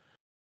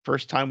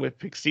 First time with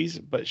Pixies,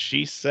 but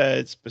she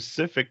said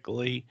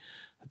specifically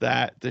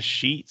that the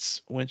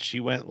sheets when she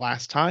went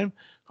last time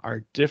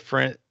are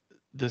different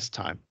this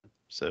time.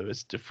 So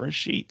it's different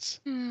sheets.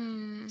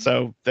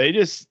 So they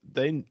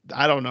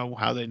I don't know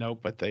how they know,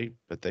 but they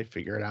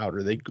figure it out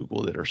or they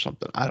Googled it or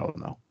something. I don't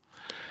know.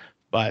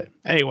 But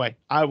anyway,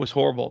 I was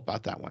horrible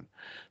about that one.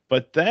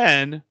 But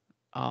then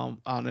on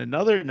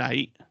another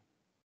night,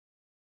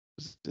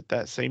 was it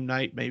that same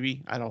night?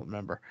 Maybe I don't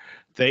remember.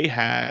 They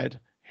had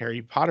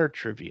Harry Potter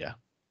trivia,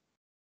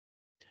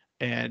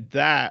 and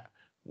that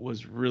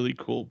was really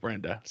cool.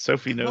 Brenda,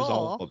 Sophie knows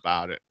all Cool.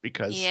 about it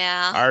because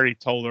Yeah. I already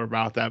told her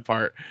about that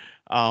part.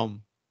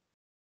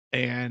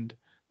 And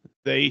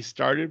they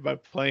started by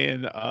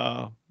playing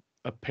a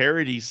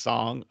parody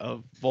song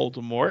of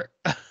Voldemort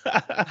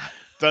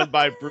done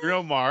by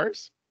Bruno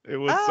Mars. It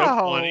was so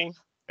funny.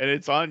 Oh, And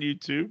it's on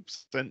YouTube.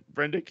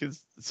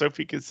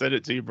 Sophie can send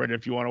it to you, Brenda,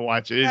 if you want to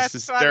watch it. It's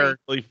that's funny.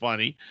 hysterically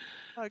funny.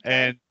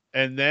 Okay.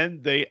 And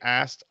then they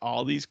asked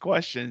all these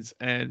questions.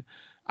 And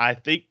I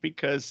think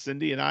because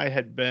Cindy and I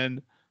had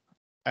been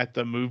at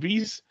the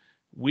movies,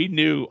 we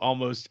knew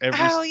almost every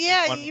Oh single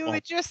yeah, one of you them.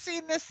 had just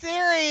seen the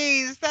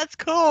series. That's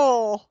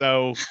cool.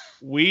 So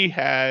we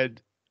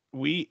had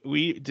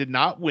we did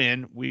not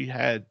win. We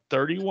had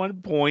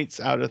 31 points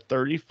out of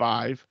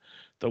 35.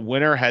 The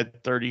winner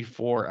had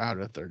 34 out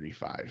of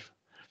 35.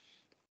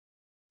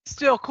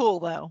 Still cool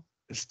though.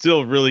 It's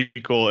still really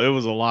cool. It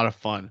was a lot of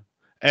fun.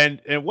 And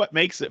what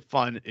makes it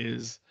fun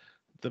is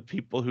the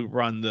people who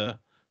run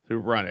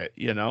it,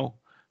 you know.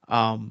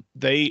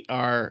 They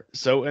are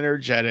so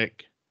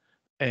energetic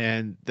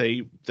and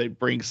they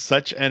bring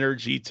such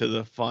energy to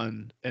the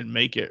fun and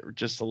make it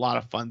just a lot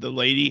of fun. The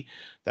lady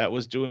that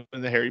was doing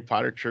the Harry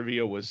Potter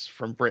trivia was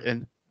from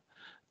Britain,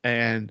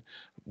 and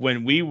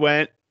when we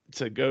went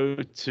to go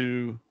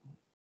to,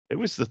 it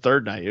was the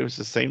third night. It was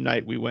the same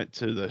night we went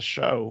to the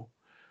show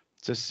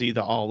to see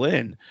the All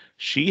In.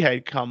 She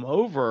had come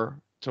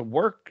over to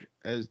work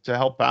to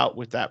help out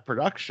with that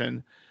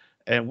production,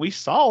 and we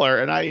saw her,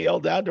 and I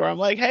yelled out to her, I'm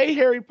like, "Hey,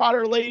 Harry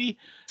Potter lady,"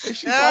 and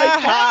she's like,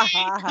 "Hey."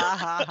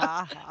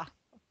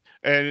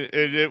 And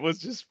it was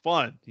just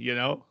fun, you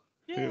know.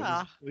 It was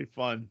Yeah, really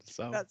fun.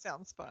 So that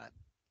sounds fun.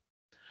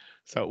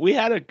 we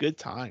had a good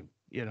time.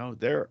 You know,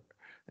 there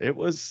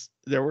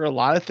were a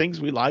lot of things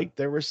we liked.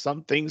 There were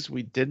some things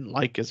we didn't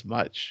like as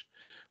much.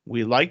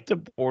 We liked the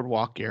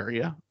boardwalk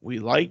area.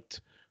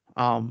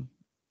 Um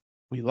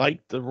we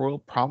liked the Royal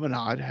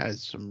Promenade,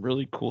 has some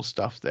really cool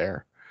stuff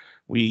there.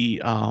 We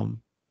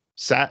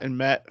sat and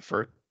met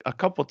for a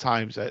couple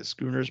times at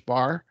Schooner's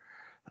Bar,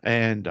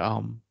 and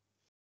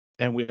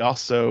we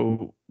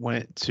also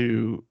went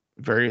to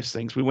various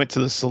things. We went to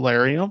the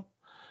solarium,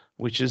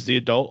 which is the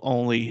adult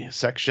only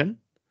section,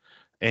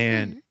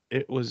 and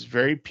it was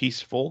very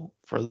peaceful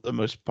for the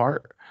most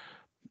part.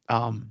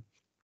 Um,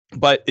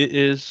 but it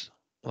is,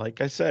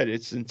 like I said,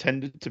 it's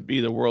intended to be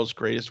the world's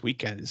greatest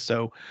weekend.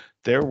 So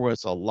there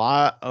was a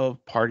lot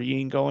of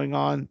partying going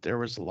on. There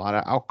was a lot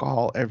of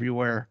alcohol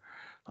everywhere.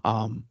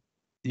 Um,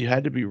 you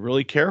had to be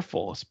really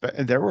careful.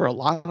 And there were a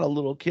lot of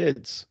little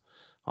kids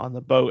on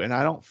the boat, and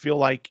I don't feel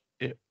like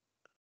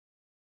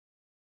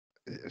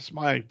it's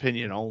my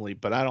opinion only,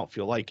 but I don't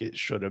feel like it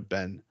should have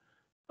been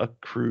a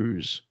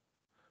cruise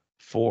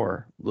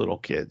for little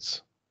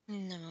kids.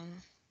 No.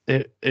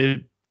 It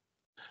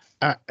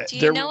Do you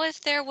there know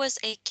if there was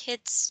a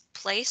kids'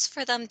 place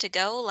for them to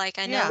go? Like,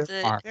 I know Yeah,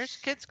 there are that. there's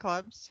kids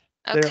clubs.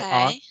 there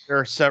are Okay. there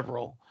are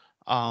several.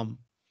 Um,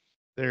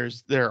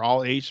 They're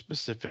all age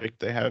specific.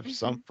 They have Hmm.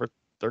 some for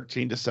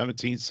 13 to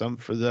 17, some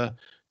for the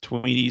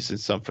tweenies, and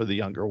some for the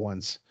younger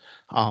ones.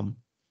 Um,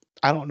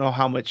 I don't know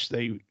how much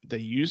they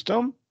used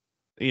them,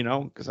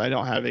 because I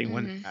don't have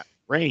anyone Hmm. at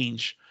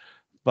range,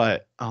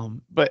 but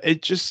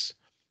it just,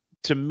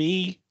 to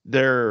me,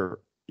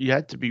 you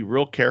had to be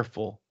real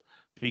careful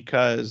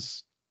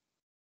because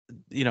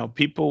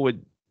people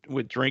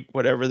would drink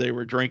whatever they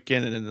were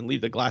drinking and then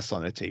leave the glass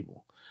on the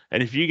table.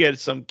 And if you get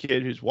some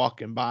kid who's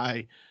walking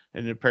by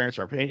and the parents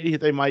are paying,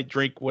 they might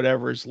drink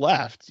whatever's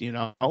left.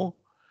 So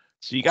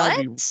you got to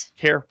be What?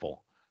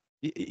 careful.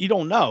 You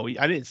don't know.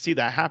 I didn't see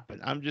that happen.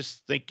 I'm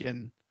just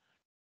thinking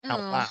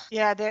out Oh, loud.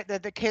 Yeah,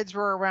 the kids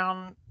were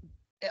around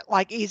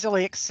like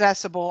easily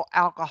accessible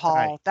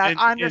Right. alcohol. That And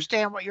I and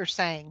understand what you're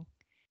saying.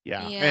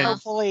 yeah. yeah. And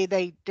Hopefully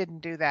they didn't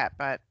do that,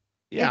 but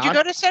did yeah, you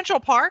go to Central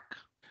Park?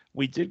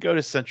 we did go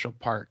to Central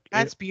Park.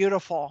 That's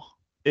beautiful.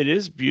 It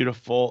is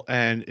beautiful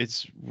and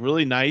it's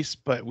really nice,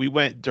 but we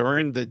went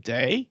during the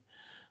day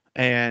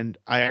and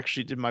I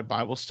actually did my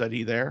Bible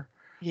study there.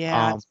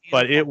 Yeah, it's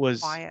But beautiful.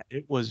 Quiet.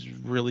 it was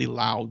really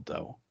loud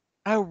though.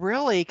 Oh,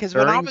 really? Because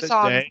when I During was the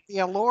on day, the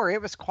Allure,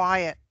 it was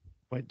quiet.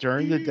 but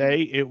during the Mhm.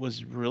 day it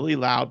was really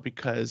loud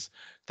because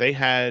they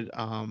had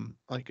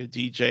like a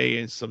DJ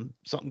and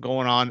something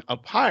going on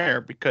up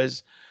higher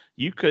because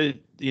you could,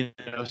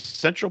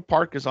 Central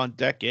Park is on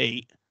deck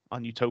 8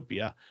 on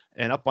Utopia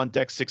and up on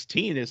deck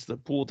 16 is the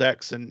pool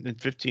decks and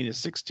 15 is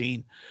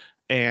 16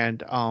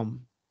 and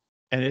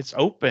it's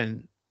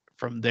open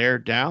from there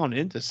down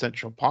into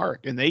Central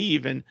Park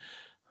and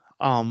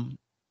um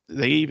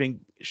they even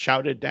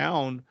shouted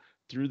down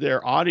through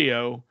their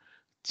audio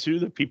to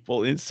the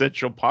people in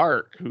Central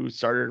Park who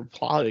started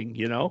applauding.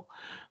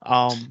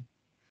 Um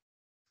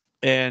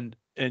and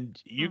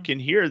you Hmm. can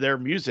hear their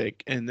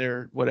music and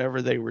their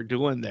whatever they were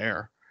doing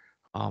there.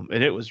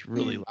 And it was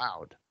really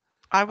loud.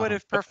 I would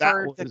have But that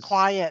preferred the was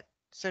quiet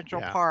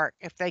Central yeah, Park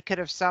if they could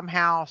have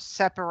somehow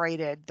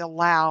separated the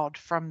loud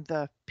from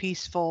the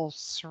peaceful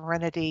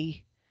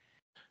serenity.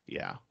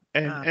 yeah.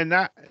 And Uh, and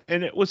that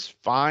and it was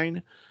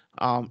fine.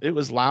 It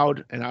was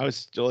loud and I was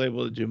still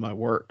able to do my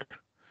work.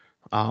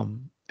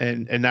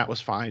 And that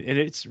was fine. And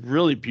it's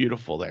really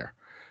beautiful there.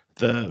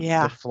 The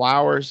yeah,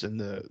 flowers and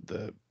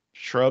the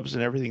shrubs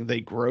and everything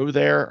they grow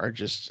there are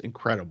just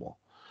incredible.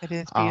 it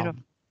is beautiful.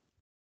 Um,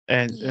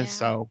 and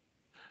Yeah.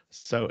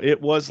 so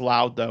it was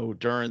loud though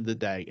during the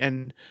day.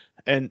 And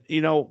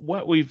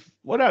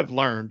what I've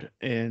learned,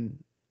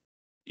 and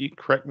you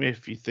correct me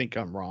if you think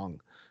I'm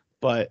wrong,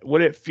 but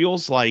what it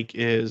feels like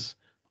is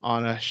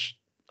on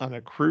on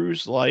a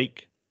cruise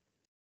like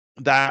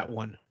that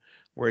one,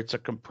 where it's a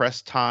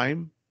compressed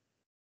time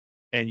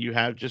and you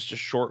have just a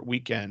short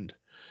weekend.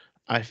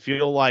 I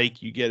feel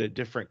like you get a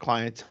different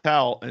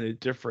clientele and a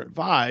different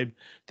vibe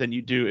than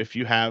you do if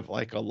you have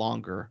like a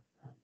longer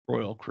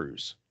royal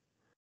cruise.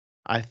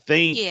 I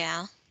think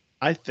Yeah.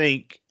 I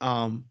think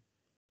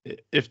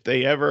if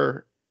they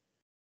ever,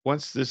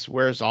 once this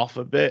wears off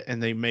a bit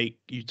and they make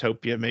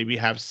Utopia maybe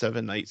have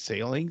 7 night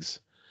sailings,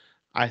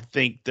 I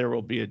think there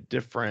will be a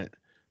different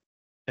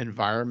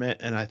environment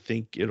and I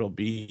think it'll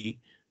be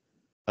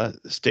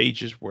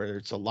stages where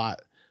it's a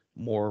lot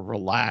more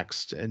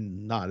relaxed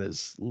and not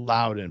as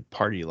loud and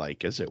party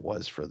like as it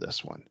was for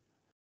this one.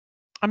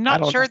 I'm I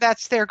not don't sure know.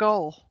 that's their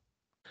goal.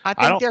 I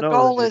I think don't their know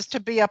that goal is to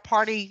it's be a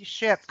party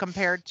ship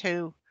compared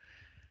to,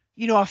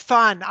 a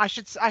fun. I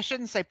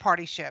shouldn't say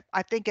party ship.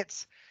 I think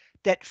it's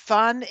that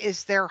fun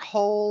is their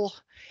whole.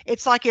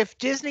 It's like if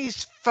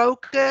Disney's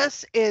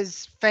focus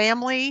is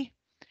family,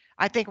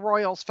 I think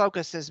Royal's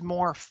focus is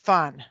more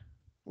fun,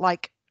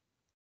 like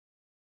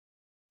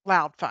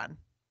loud fun.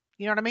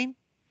 You know what I mean?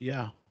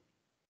 yeah,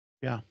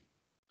 yeah.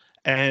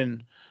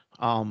 And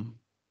um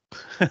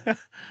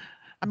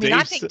I mean,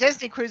 I Dave's think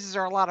Disney cruises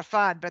are a lot of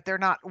fun, but they're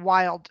not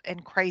wild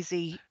and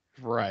crazy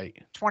right.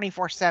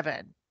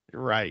 24/7.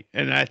 Right.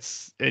 And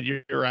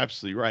you're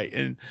absolutely right.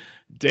 And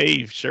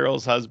Dave,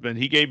 Cheryl's husband,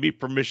 he gave me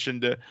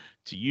permission to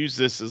use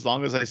this as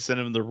long as I sent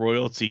him the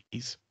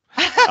royalties.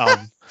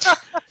 Um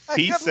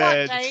he Good luck,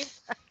 said Dave.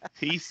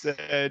 he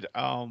said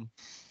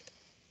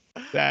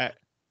that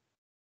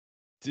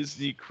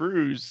Disney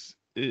Cruise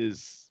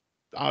is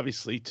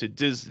obviously to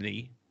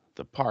Disney,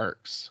 the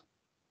parks,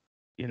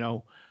 you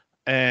know,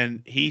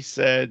 and he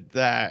said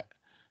that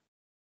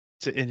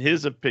in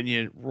his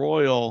opinion,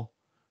 Royal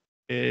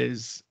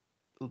is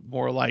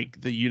more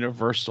like the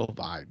universal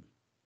vibe,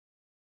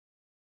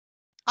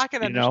 I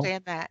can you know,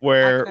 understand that.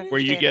 I can where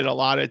you understand get that. a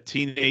lot of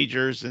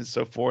teenagers and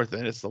so forth,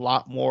 and it's a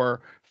lot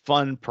more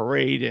fun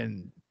parade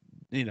and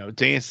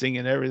dancing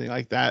and everything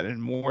like that,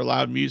 and more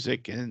loud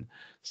music and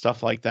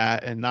stuff like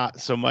that, and not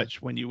so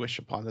much when you wish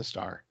upon the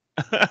star.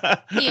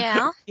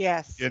 Yeah.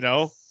 you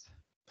know, Yes.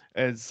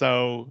 and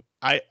so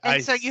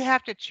And so you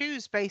have to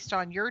choose based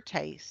on your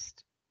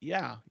taste.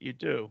 yeah, you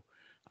do.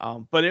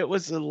 But it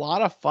was a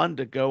lot of fun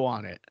to go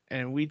on it,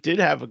 and we did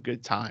have a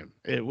good time.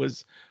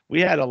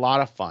 We had a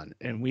lot of fun,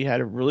 and we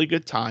had a really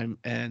good time.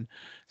 And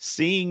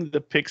seeing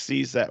the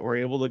Pixies that were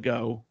able to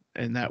go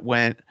and that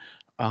went,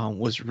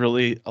 was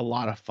really a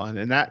lot of fun,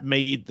 and that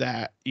made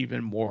that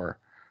even more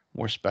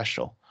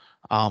special.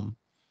 Um,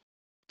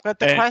 But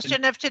the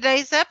question of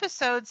today's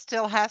episode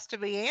still has to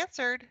be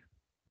answered.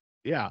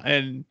 Yeah,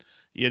 and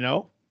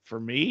for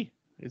me,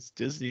 it's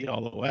Disney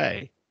all the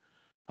way.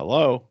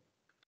 Hello.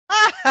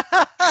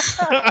 I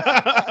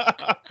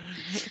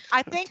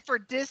think for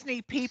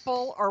Disney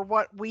people, or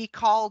what we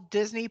call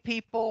Disney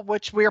people,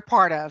 which we're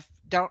part of,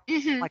 we're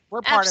part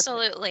of it.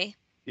 Absolutely.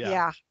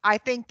 Yeah, I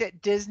think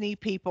that Disney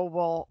people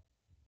will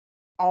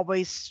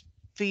always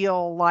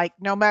feel like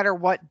no matter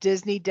what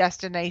Disney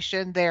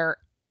destination they're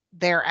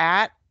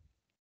at,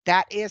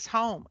 that is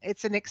home.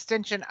 It's an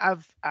extension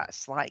of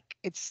us. Like,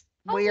 it's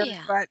weird,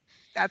 but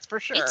that's for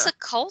sure. It's a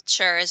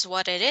culture is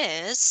what it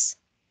is.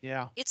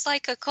 Yeah. It's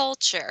like a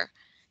culture.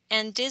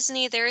 And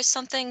Disney, there is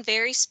something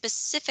very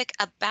specific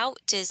about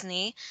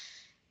Disney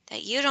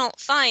that you don't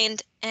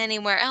find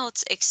anywhere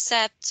else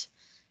except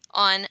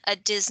on a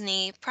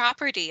Disney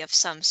property of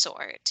some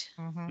sort.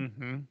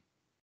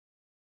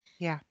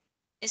 Yeah.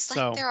 It's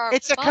like there are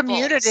it's a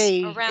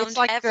community. Around it's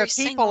like every the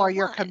people are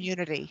your one.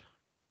 community.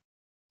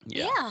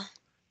 Yeah.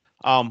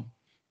 I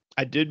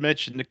did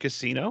mention the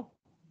casino.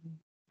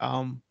 They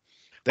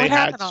What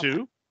had happened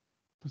two.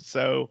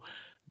 So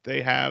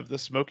they have the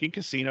smoking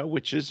casino,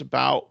 which is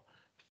about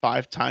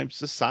 5 times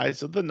the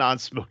size of the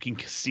non-smoking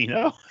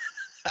casino.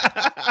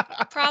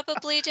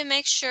 Probably to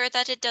make sure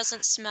that it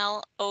doesn't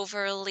smell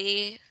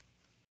overly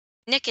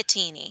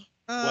nicotine-y.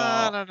 Well,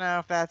 I don't know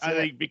if that's I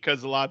think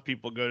because a lot of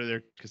people go to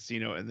their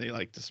casino and they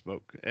like to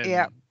smoke.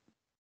 And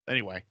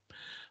anyway,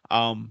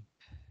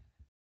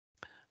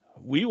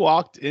 we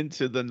walked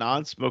into the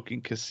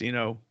non-smoking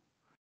casino,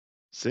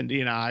 Cindy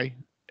and I,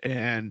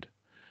 and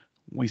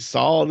we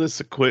saw all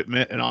this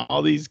equipment and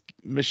all these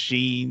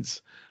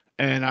machines,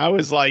 and I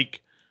was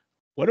like,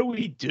 what do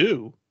we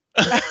do?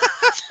 I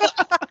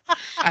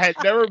had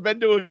never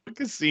been to a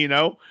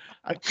casino.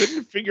 I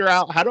couldn't figure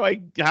out how do I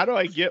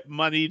get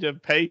money to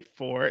pay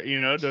for it,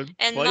 to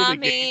and play the game.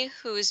 Mommy,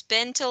 who's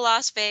been to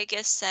Las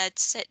Vegas, said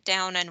sit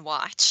down and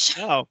watch.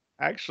 No,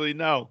 actually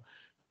no.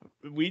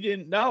 We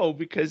didn't know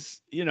because,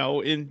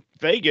 in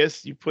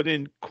Vegas you put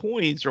in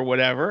coins or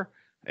whatever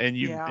and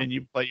you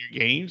play your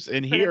games,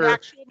 and here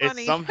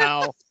it's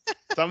somehow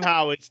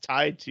it's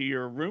tied to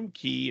your room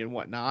key and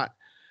whatnot.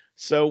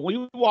 So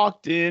we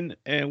walked in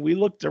and we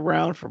looked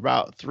around for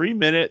about 3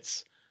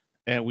 minutes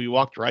and we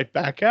walked right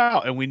back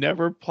out and we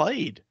never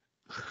played.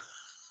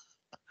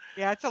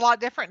 Yeah, it's a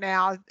lot different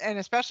now. And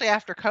especially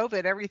after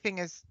COVID, everything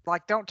is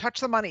like, don't touch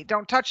the money.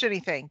 Don't touch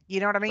anything. You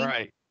know what I mean?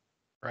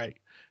 Right.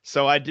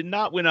 So I did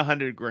not win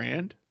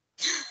 $100,000.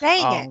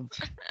 Dang it.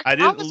 I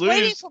didn't was lose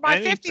waiting for my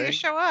anything. 50 to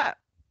show up.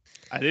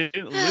 I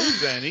didn't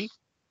lose any.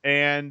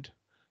 And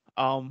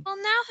well,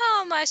 now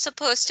how am I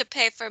supposed to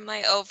pay for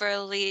my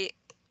overly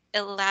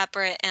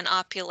elaborate and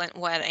opulent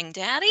wedding,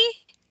 Daddy?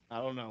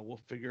 I don't know.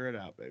 We'll figure it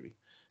out, baby.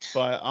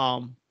 But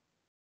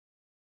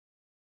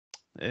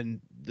and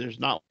there's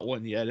not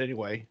one yet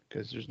anyway,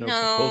 because there's no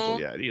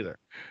proposal yet either.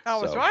 I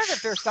was wondering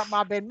if there's something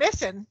I've been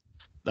missing.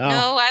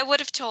 No, I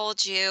would have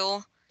told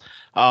you.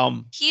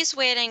 He's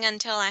waiting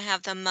until I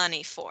have the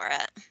money for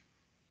it.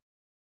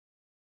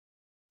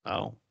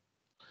 Oh.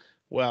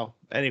 Well,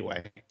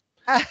 anyway.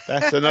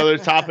 That's another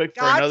topic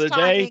for another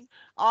day.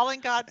 All in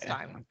God's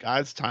timing.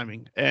 God's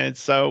timing. And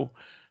so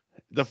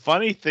the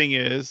funny thing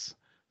is,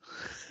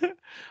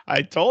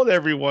 I told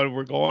everyone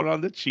we're going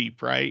on the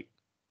cheap, right?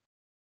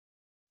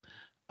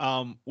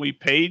 We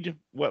paid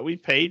what we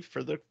paid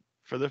for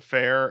the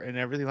fare and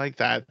everything like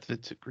that, the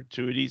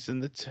gratuities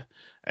and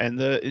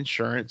the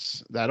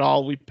insurance. That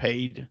all we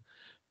paid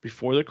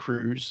before the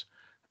cruise,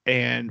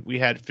 and we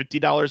had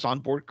 $50 on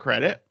board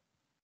credit.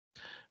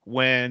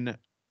 When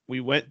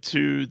we went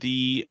to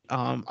the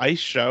ice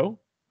show,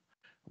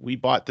 we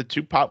bought the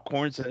 2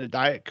 popcorns and a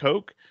Diet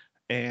Coke,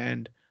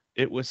 and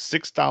it was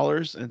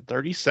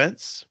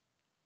 $6.30.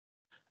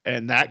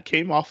 And that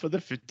came off of the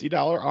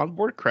 $50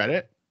 onboard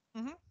credit.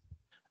 Mm-hmm.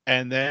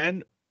 And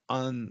then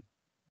on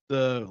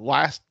the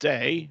last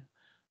day,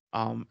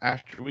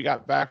 after we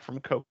got back from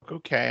Coco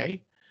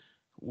Cay,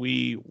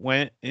 we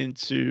went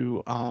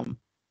into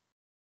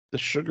the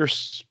sugar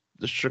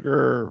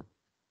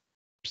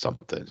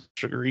something,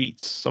 Sugar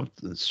Eats,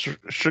 something,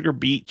 Sugar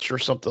Beach or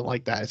something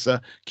like that. It's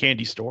a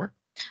candy store.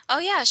 Oh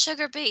yeah,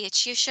 Sugar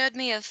Beach. You showed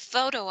me a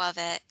photo of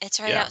it. It's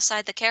right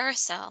outside the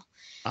carousel.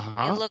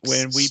 It looks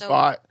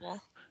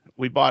cool.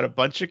 We bought a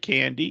bunch of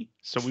candy,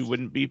 so we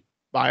wouldn't be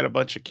buying a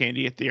bunch of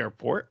candy at the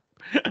airport.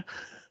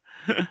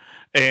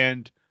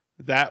 And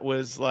that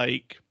was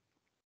like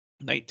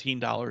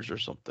 $19 or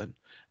something.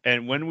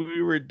 And when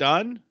we were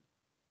done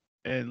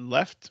and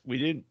left, we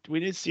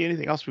didn't see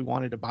anything else we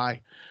wanted to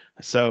buy.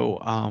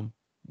 So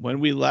when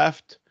we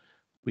left,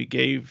 we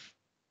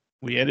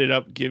ended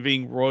up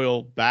giving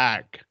Royal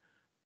back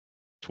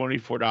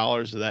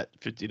 $24 of that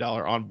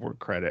 $50 onboard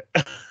credit.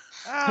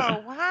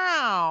 Oh,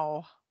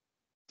 wow.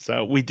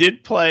 So we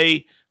did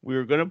play. We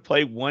were going to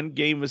play one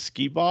game of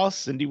skee ball.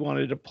 Cindy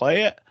wanted to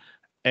play it,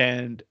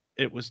 and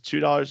it was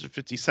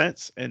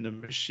 $2.50, and the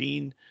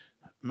machine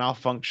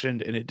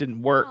malfunctioned and it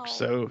didn't work. Oh.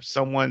 So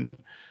someone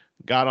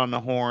got on the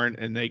horn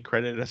and they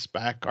credited us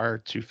back our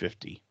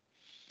 250.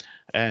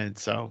 And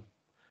so,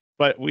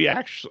 but we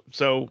actually,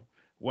 so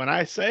when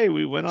I say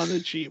we went on the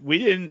cheap, we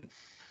didn't,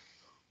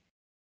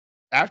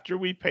 after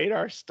we paid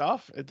our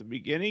stuff at the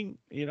beginning,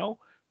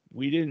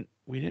 we didn't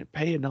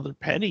pay another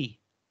penny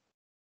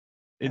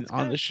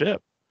on the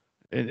ship.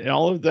 And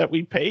all of that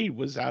we paid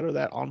was out of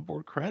that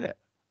onboard credit.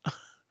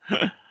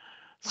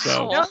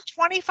 So Wow.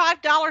 No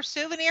 $25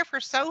 souvenir for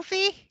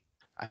Sophie?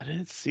 I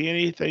didn't see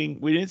anything.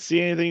 We didn't see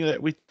anything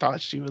that we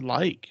thought she would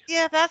like.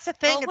 Yeah, that's the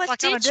thing. Well, It's what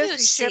like on a did you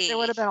Disney ship, there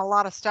would have see? been a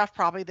lot of stuff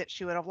probably that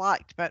she would have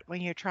liked. But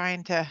when you're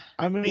trying to,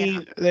 I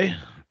mean, the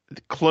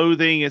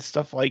clothing and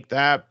stuff like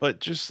that, but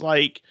just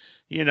like,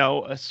 a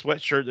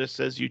sweatshirt that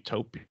says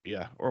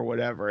Utopia or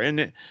whatever.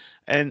 And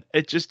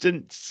it just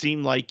didn't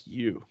seem like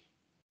you.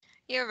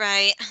 You're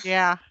right.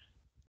 yeah.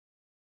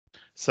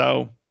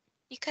 So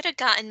You could have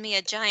gotten me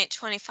a giant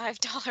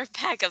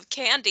 $25 bag of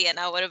candy and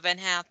I would have been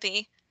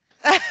happy.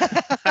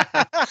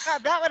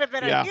 That would have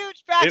been a yeah,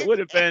 huge bag.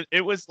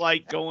 it was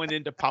like going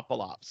into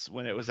Popalops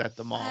when it was at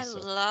the mall. I So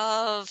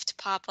loved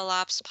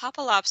Popalops.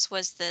 Popalops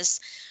was this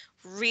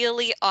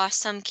really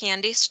awesome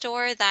candy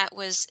store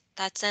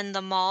that's in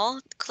the mall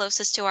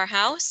closest to our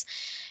house.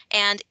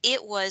 And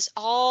it was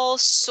all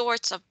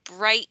sorts of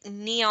bright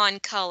neon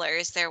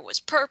colors. There was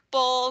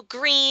purple,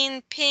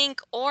 green, pink,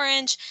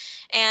 orange,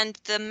 and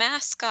the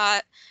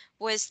mascot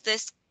was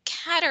this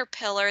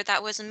caterpillar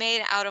that was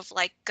made out of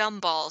like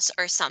gumballs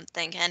or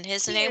something, and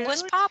his name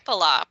was Cute.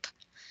 Papalop.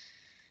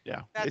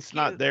 yeah, That's it's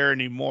not cute. there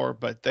anymore,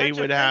 but they Bunch of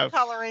would food have,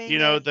 coloring the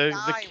and the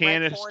dye, red 40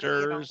 and all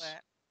canisters.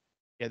 that.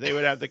 Yeah, they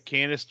would have the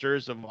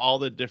canisters of all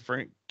the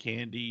different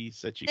candies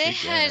that you They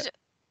could get. had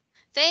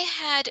they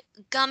had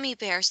gummy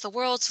bears, the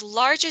world's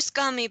largest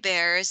gummy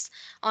bears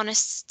on a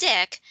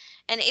stick,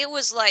 and it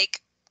was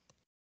like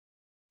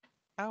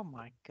Oh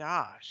my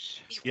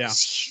gosh. it Yeah.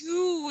 was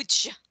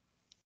huge.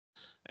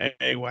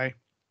 Anyway,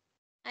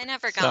 I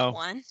never got so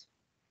one.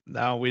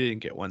 no, we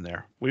didn't get one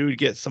there. We would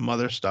get some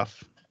other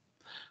stuff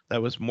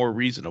that was more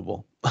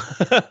reasonable.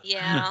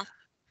 Yeah.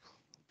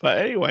 But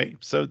anyway,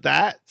 so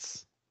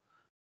that's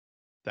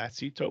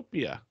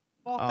Utopia.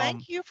 Well, Um,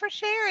 thank you for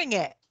sharing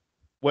it.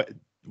 what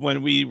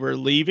when we were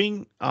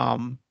leaving,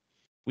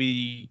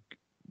 we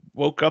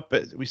woke up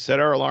we set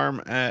our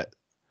alarm at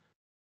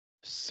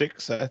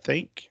 6, I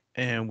think,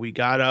 and we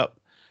got up.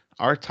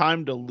 Our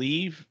time to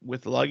leave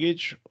with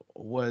luggage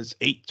was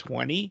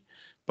 8:20,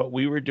 but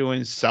we were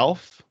doing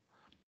self,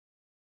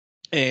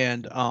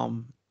 and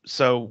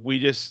so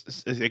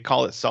they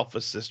call it self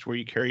assist, where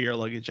you carry your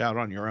luggage out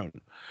on your own.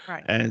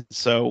 Right. And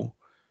so,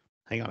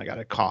 hang on, I got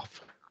a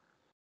cough.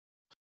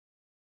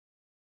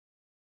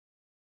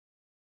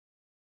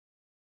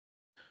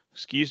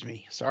 Excuse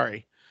me,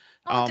 sorry.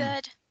 All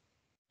good.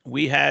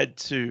 We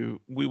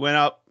went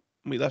up,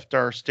 we left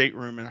our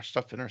stateroom and our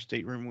stuff in our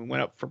stateroom. We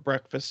went up for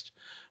breakfast.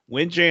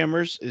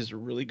 Windjammers is a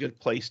really good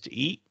place to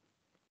eat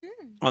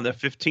on the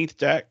 15th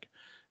deck,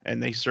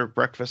 and they serve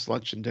breakfast,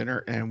 lunch, and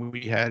dinner. And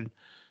we had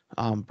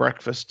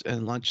breakfast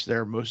and lunch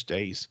there most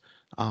days.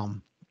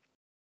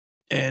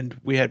 And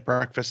we had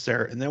breakfast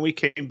there, and then we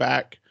came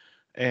back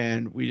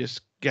and we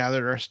just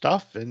gathered our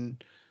stuff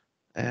and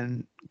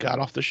got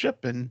off the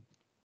ship, and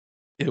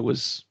it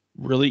was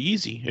really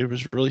easy. It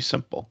was really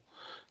simple.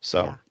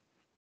 So, Yeah.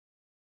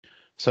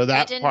 so You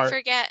that didn't part,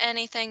 forget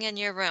anything in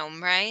your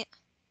room, right?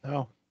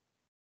 no,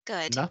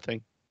 Good.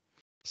 nothing.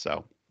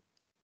 So,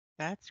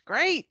 That's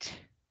great.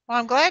 Well,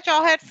 I'm glad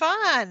y'all had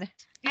fun.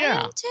 I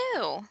yeah. am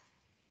too.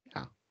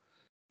 Yeah.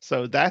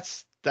 So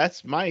that's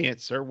my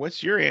answer.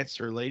 What's your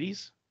answer,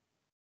 ladies?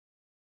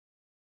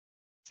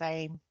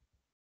 Same.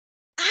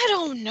 I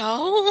don't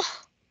know.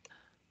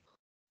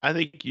 I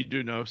think you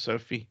do know,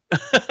 Sophie.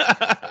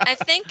 I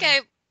think I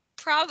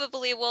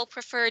probably will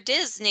prefer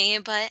Disney,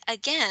 but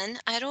again,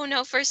 I don't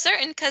know for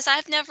certain because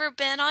I've never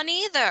been on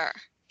either.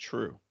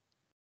 True.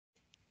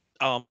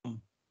 Um,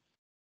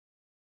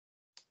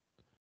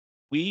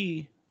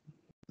 the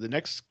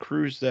next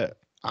cruise that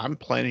I'm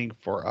planning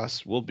for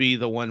us will be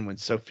the one when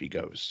Sophie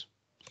goes.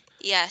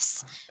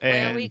 Yes. And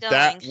Where are we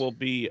that going? will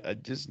be a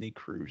Disney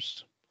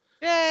cruise.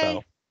 Yay.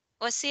 So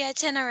What's the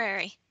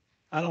itinerary?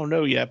 I don't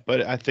know yet,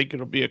 but I think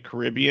it'll be a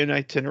Caribbean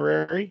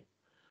itinerary.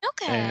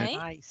 Okay.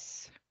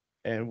 Nice.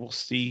 And we'll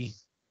see.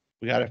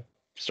 We got to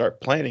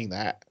start planning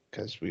that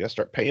because we got to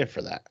start paying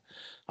for that.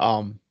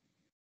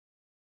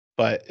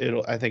 But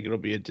I think it'll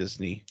be a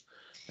Disney,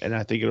 and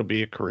I think it'll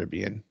be a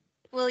Caribbean.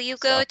 Will you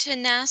go to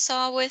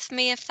Nassau with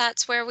me if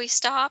that's where we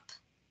stop?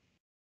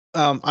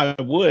 I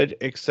would,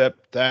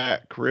 except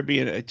that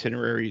Caribbean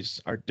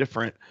itineraries are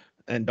different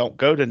and don't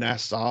go to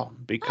Nassau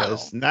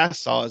because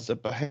Nassau is a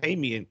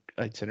Bahamian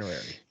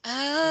itinerary.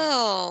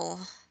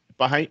 Oh.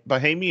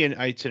 Bahamian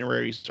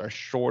itineraries are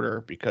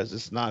shorter because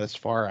it's not as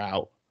far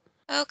out.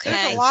 Okay.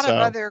 There's a lot of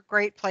other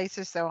great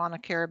places though on a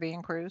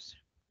Caribbean cruise.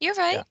 You're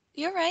right. Yeah.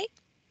 You're right.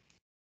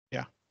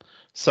 Yeah.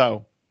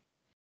 So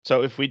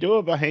if we do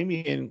a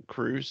Bahamian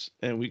cruise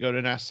and we go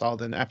to Nassau,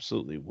 then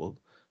absolutely we'll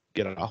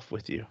get it off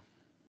with you.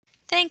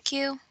 Thank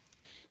you.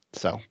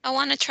 So. I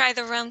want to try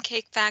the rum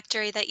cake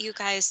factory that you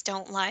guys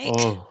don't like.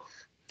 Oh.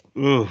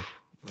 Ooh.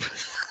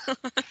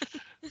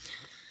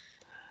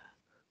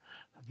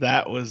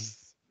 That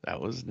was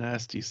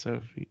nasty,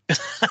 Sophie.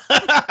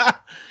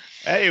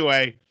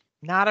 Anyway.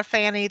 Not a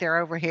fan either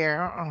over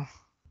here.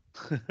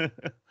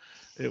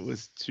 It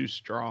was too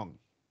strong.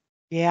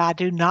 Yeah, I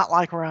do not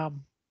like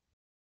rum.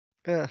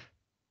 Ugh.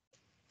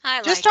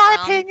 Just our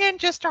opinion.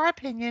 Just our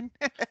opinion.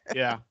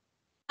 Yeah.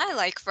 I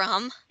like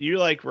rum. You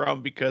like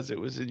rum because it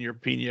was in your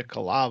pina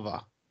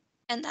colada.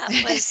 And that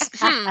was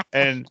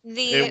and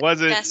the it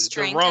wasn't best the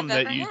drink rum I've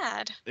that ever you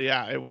had.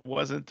 Yeah, it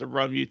wasn't the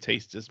rum you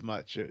taste as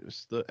much. It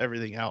was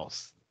everything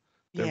else.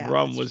 The Yeah,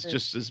 rum was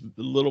just a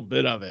little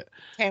bit of it.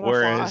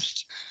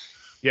 camouflaged.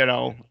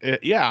 Whereas,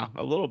 yeah,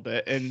 a little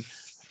bit. And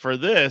for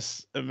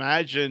this,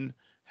 imagine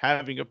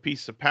having a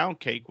piece of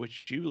pound cake,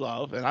 which you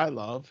love and I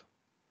love,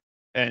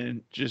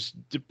 and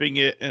just dipping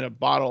it in a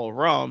bottle of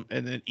rum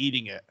and then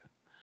eating it.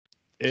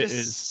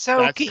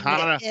 Soaking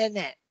it in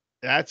it.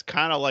 That's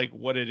kind of like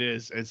what it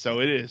is. And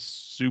so it is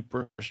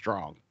super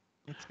strong.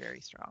 It's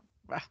very strong.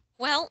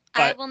 Well,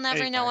 I will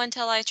never know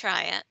until I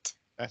try it.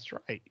 That's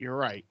right. You're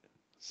right.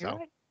 So You're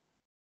right.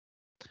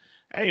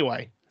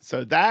 Anyway,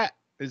 so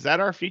is that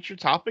our feature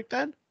topic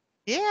then?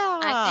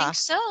 Yeah. I think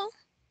so.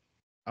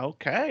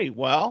 Okay.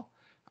 Well,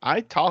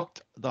 I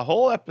talked the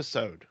whole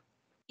episode.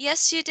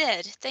 Yes, you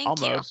did. Thank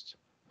you. Almost.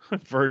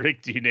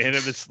 Verdict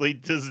unanimously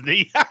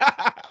Disney.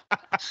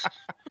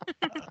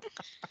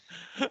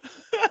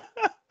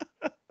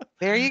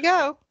 There you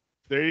go.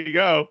 There you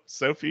go.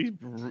 Sophie,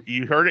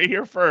 you heard it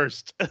here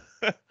first.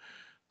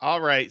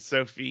 All right,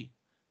 Sophie.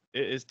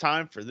 It is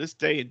time for this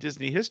day in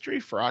Disney history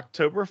for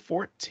October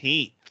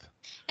 14th.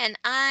 And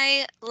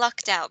I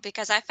lucked out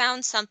because I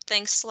found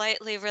something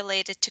slightly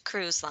related to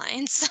cruise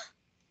lines.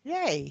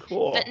 Yay.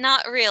 Cool. But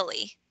not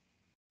really.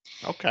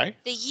 Okay.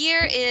 The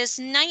year is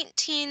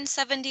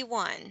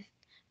 1971.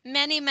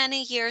 Many,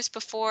 many years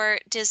before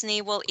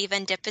Disney will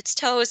even dip its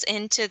toes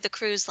into the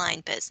cruise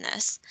line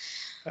business.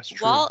 That's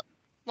true.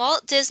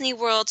 Walt Disney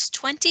World's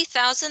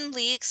 20,000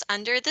 Leagues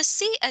Under the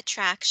Sea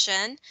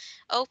attraction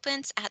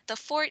opens at the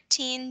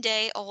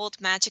 14-day-old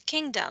Magic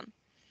Kingdom.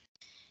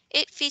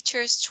 It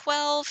features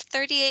 12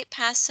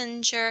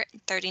 38-passenger,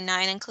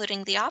 39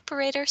 including the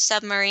operator,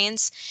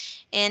 submarines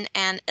in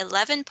an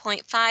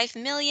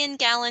 11.5 million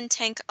gallon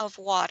tank of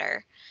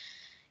water.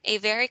 A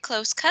very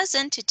close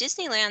cousin to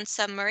Disneyland's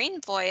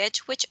Submarine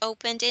Voyage, which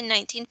opened in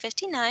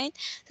 1959,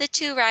 the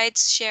two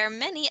rides share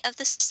many of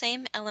the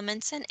same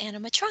elements and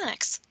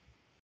animatronics.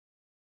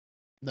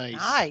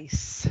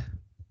 Nice.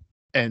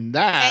 And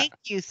that. Thank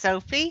you,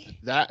 Sophie.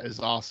 That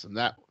is awesome.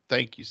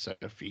 Thank you,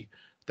 Sophie.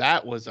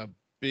 That was a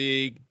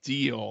big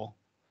deal.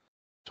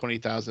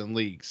 20,000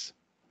 Leagues.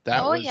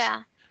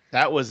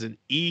 That was an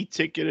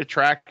e-ticket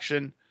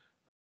attraction,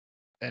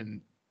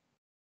 and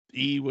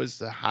E was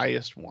the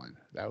highest one.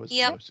 That was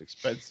the most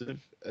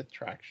expensive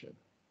attraction.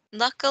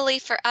 Luckily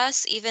for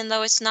us, even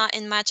though it's not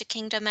in Magic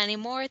Kingdom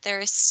anymore, there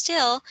is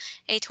still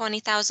a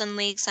 20,000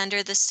 Leagues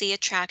Under the Sea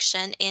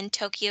attraction in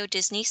Tokyo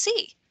Disney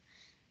Sea.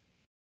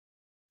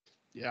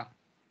 Yeah.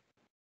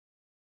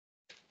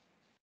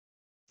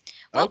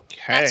 Well, okay.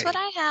 That's what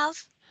I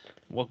have.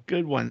 Well,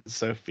 good one,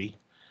 Sophie.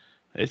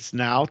 It's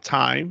now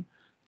time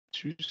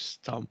to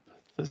stump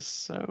the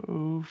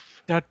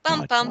Soph.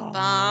 Bum, bum,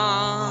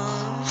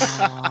 bum.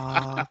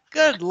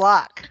 Good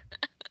luck.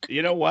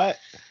 You know what?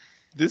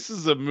 This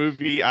is a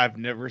movie I've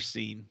never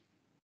seen.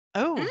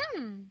 Oh.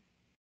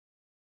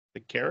 The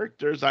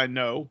characters I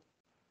know,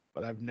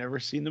 but I've never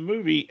seen the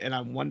movie, and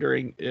I'm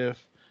wondering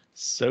if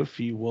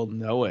Sophie will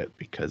know it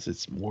because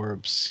it's more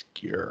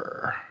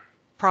obscure.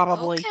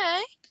 Probably.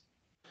 Okay.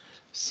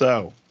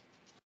 So,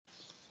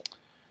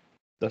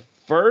 the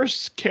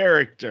first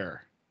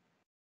character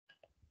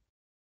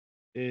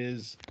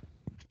is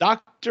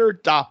Dr.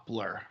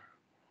 Doppler.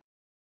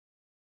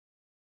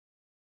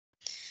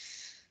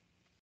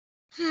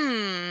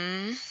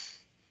 I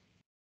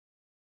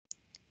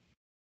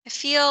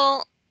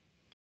feel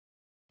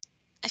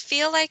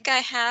like I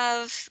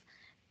have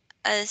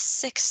a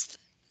sixth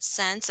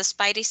sense, a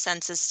spidey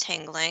sense is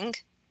tingling.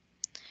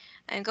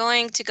 I'm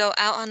going to go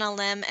out on a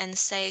limb and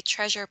say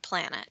Treasure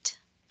Planet.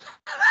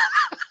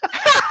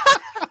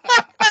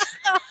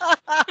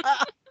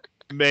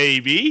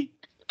 Maybe.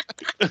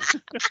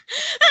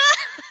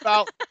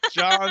 About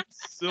John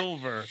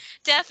Silver.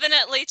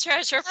 Definitely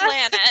Treasure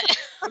Planet.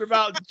 What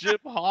about Jim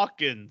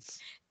Hawkins?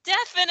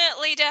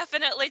 Definitely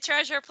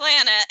Treasure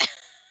Planet.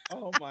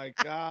 Oh my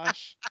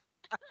gosh.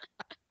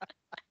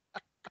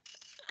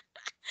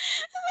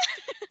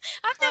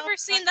 I've never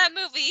seen that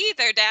movie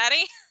either,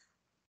 Daddy.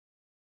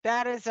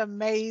 That is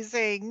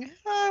amazing.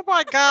 Oh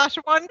my gosh,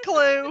 one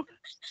clue.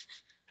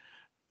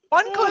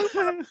 One clue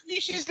for a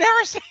movie she's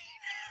never seen.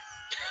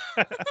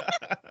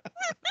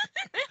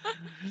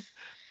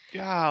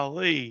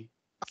 Golly.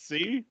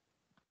 See?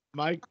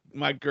 My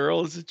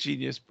girl is a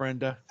genius,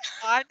 Brenda.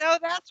 I know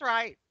that's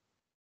right.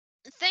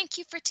 Thank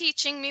you for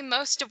teaching me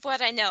most of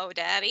what I know,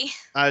 Daddy.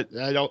 I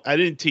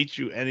didn't teach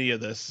you any of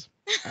this.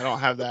 I don't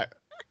have that.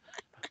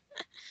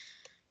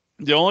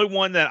 The only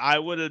one that I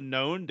would have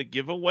known to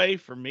give away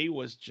for me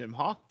was Jim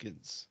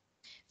Hawkins.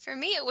 For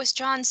me, it was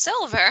John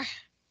Silver,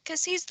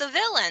 because he's the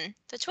villain,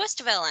 the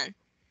twist villain.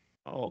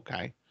 Oh,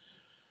 okay.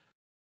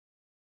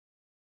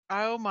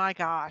 Oh my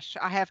gosh,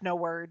 I have no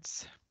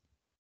words.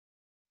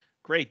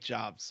 Great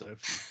job,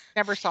 Sophie.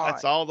 Never saw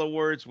That's it. all the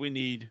words we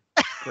need.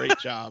 Great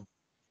job.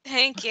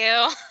 Thank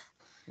you.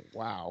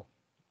 Wow.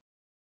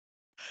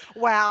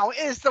 Wow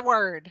is the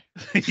word.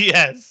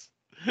 Yes.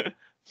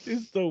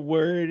 It's the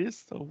word.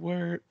 It's the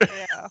word.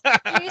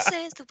 Yeah. He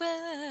says the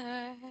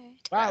word.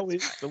 Wow,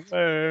 it's the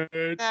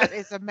word. That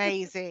is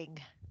amazing.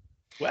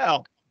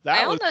 Well, I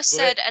that was almost good.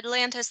 said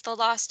Atlantis the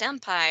Lost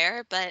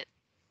Empire, but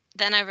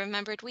then I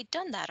remembered we'd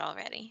done that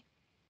already.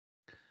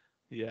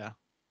 Yeah.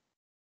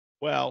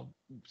 Well,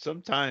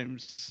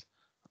 sometimes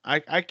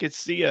I could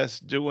see us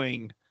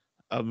doing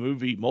a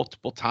movie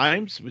multiple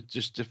times with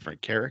just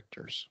different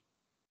characters.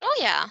 Oh,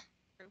 yeah.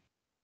 I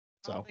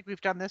So, don't think we've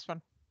done this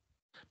one.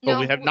 but No,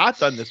 we have not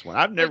done this one.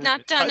 I've never we've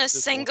not even done a touched this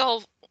one.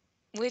 single.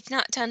 We've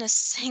not done a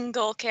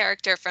single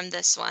character from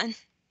this one.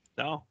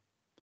 No.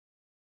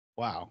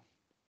 Wow.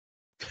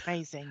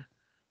 Amazing.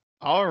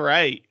 All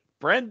right,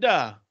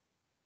 Brenda,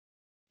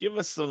 give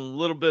us a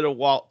little bit of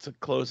Walt to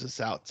close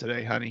us out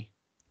today, honey.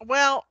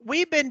 Well,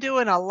 we've been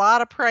doing a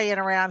lot of praying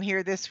around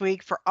here this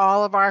week for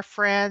all of our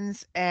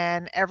friends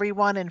and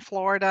everyone in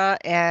Florida,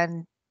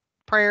 and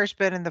prayer's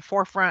been in the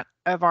forefront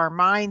of our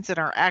minds and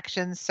our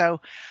actions.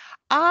 So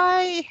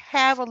I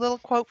have a little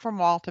quote from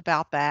Walt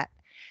about that.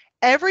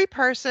 Every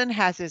person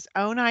has his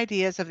own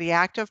ideas of the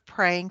act of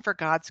praying for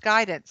God's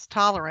guidance,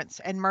 tolerance,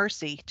 and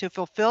mercy to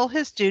fulfill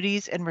his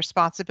duties and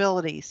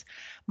responsibilities.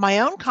 My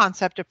own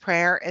concept of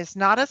prayer is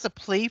not as a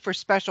plea for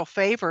special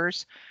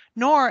favors,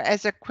 nor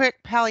as a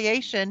quick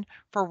palliation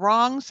for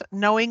wrongs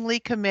knowingly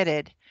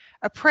committed.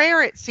 A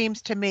prayer, it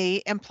seems to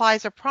me,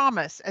 implies a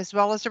promise as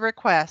well as a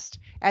request.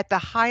 At the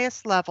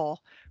highest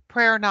level,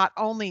 prayer not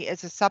only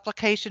is a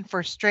supplication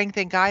for strength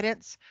and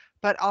guidance,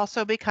 but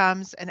also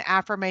becomes an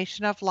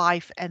affirmation of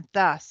life and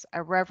thus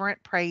a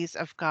reverent praise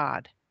of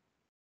God.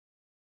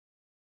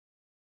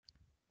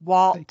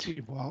 Walt Thank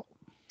you, Walt.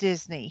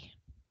 Disney,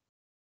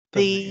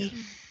 The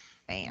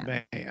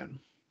man. man.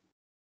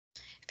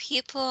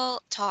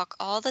 People talk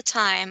all the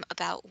time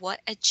about what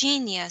a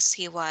genius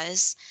he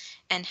was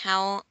and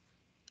how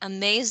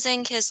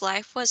amazing his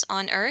life was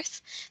on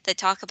Earth. They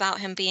talk about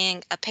him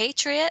being a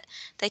patriot.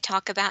 They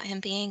talk about him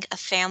being a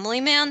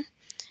family man.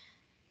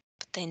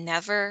 But they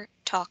never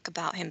talk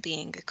about him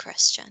being a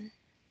Christian.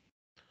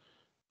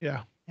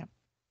 Yeah. Yep.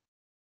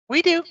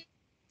 We do.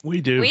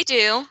 We do. We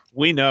do.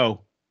 We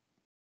know.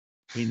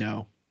 We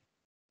know.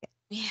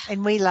 Yeah.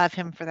 And we love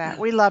him for that.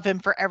 We love him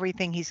for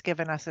everything he's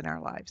given us in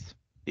our lives.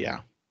 Yeah.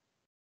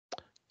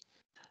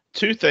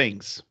 Two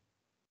things.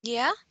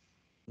 Yeah.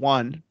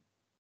 One,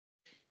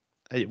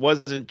 it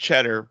wasn't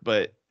Cheddar,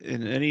 but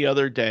in any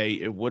other day,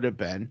 it would have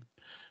been.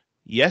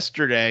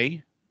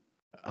 Yesterday,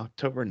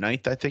 October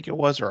 9th, I think it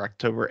was, or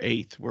October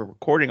 8th. We're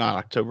recording on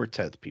October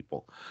 10th,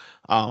 people.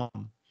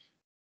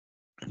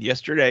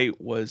 Yesterday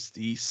was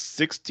the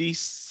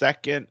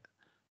 62nd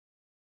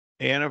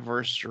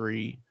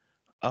anniversary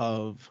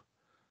of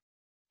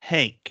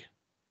Hank.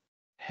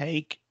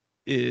 Hank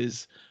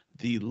is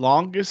the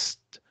longest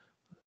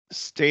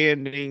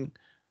standing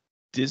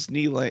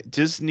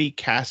Disney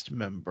cast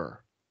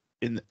member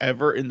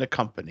ever in the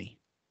company.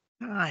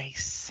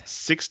 Nice.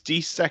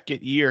 62nd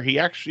year. He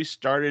actually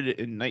started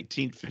in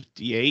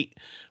 1958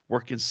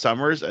 working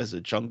summers as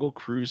a Jungle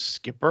Cruise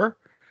skipper.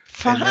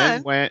 Fun.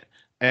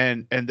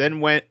 And then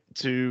went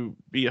to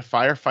be a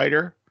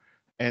firefighter,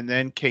 and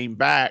then came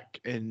back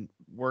and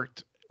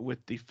worked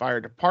with the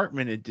fire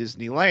department at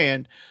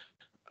Disneyland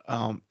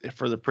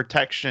for the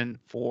protection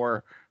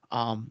for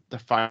the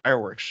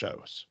fireworks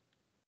shows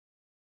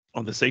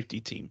on the safety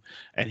team.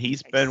 And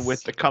he's been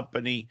with the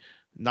company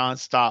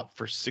nonstop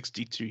for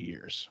 62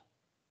 years.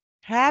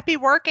 Happy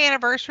work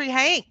anniversary,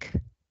 Hank.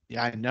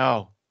 Yeah,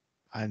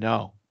 I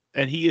know.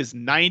 And he is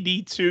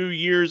 92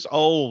 years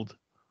old.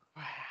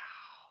 Wow.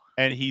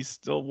 And he's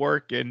still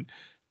working.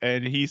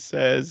 And he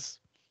says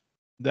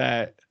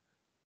that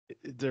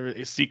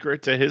the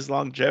secret to his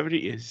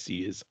longevity is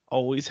he is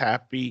always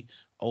happy,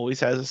 always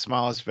has a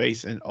smile on his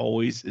face, and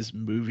always is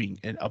moving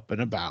and up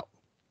and about.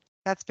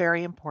 That's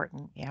very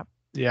important. Yep.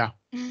 Yeah.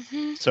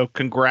 Mm-hmm. So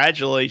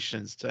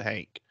congratulations to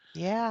Hank.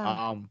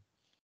 Yeah.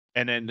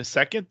 And then the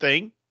second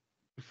thing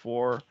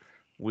before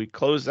we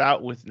close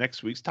out with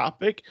next week's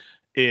topic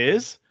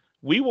is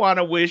we want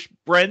to wish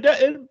Brenda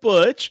and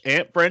Butch,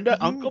 Aunt Brenda,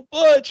 Uncle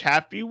Butch,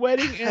 happy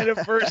wedding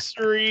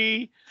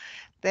anniversary.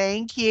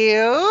 Thank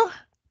you.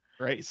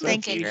 Right. So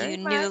Look at you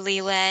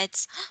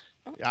newlyweds.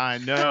 Yeah, I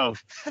know.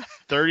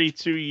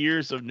 32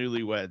 years of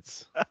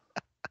newlyweds.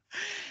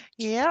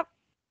 Yep.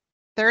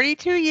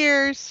 32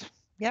 years.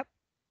 Yep.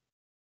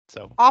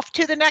 So off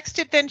to the next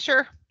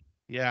adventure.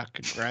 Yeah,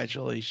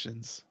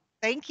 congratulations.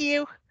 Thank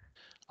you.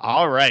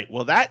 All right.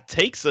 Well, that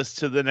takes us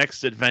to the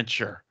next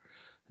adventure.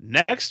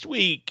 Next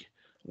week,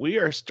 we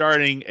are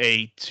starting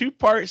a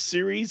 2-part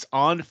series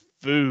on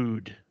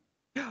food.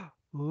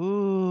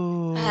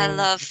 Ooh. I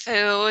love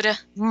food.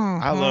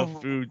 I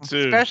love food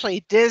too.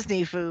 Especially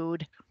Disney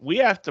food. We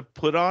have to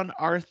put on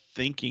our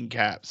thinking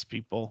caps,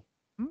 people.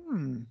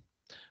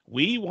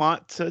 We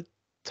want to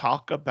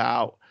talk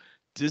about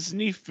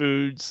Disney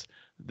foods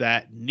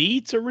that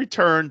need to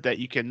return that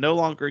you can no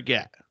longer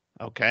get.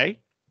 Okay.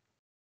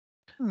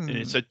 And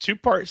it's a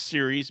 2-part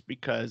series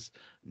because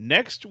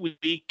next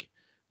week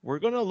we're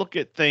going to look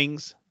at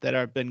things that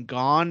have been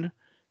gone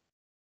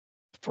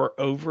for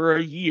over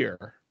a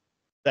year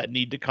that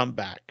need to come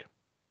back.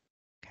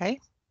 Okay.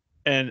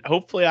 And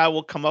hopefully I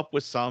will come up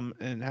with some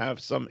and have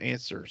some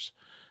answers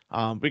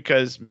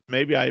because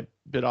maybe I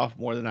bit off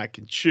more than I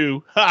can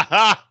chew.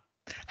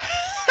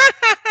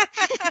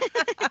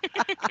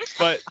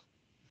 But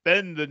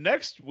then the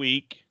next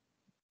week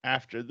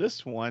after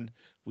this one,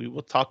 we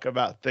will talk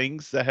about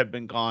things that have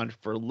been gone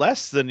for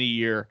less than a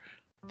year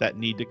that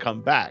need to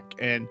come back.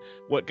 And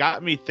what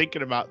got me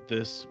thinking about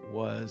this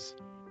was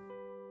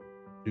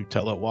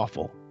Nutella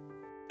waffle.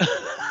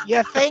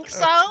 You think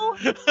so?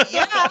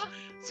 Yeah.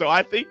 So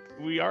I think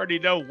we already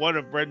know one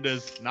of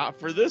Brenda's, not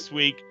for this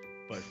week,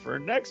 but for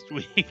next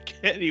week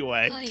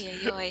anyway.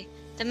 Oy, oy.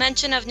 The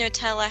mention of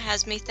Nutella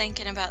has me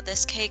thinking about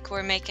this cake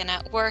we're making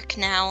at work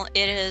now.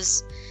 It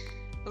is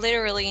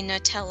literally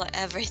Nutella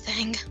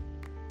everything.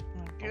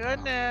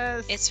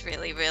 Goodness. It's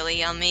really, really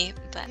yummy,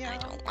 but Yeah. I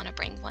don't want to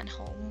bring one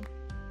home.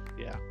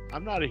 Yeah,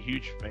 I'm not a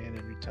huge fan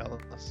of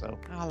Nutella, so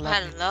I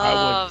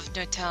love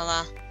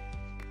Nutella.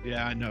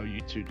 yeah, I know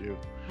you two do.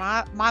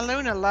 My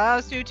Luna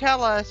loves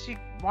Nutella. She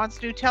wants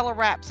Nutella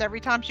wraps every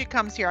time she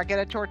comes here. I get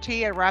a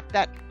tortilla, wrap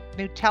that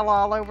Nutella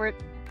all over it,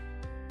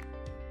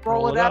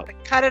 roll it up,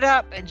 and cut it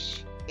up, and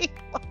she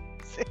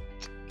loves it.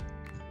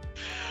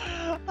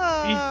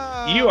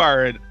 You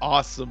are an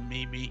awesome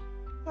Mimi.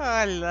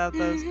 I love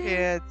those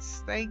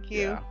kids. Thank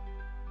you. Yeah.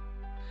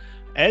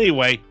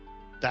 Anyway,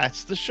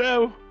 that's the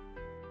show.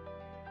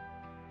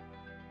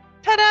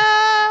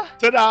 Ta-da!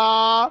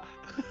 Ta-da!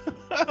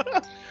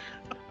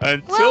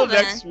 Until Well,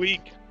 then. next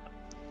week,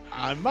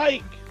 I'm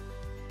Mike.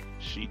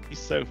 She's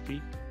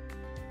Sophie.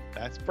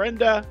 That's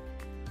Brenda.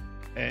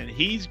 And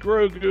he's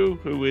Grogu,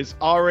 who is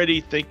already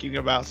thinking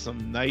about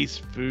some nice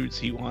foods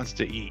he wants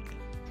to eat.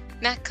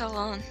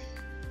 Macaron.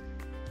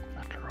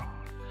 Macaron.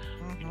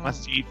 He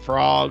wants to eat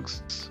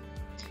frogs,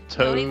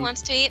 Cody toads,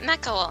 wants to eat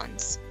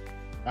macarons.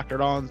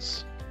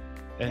 macarons,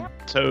 and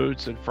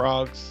toads and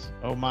frogs.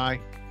 Oh my.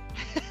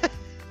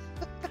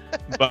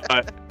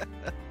 But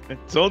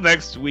until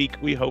next week,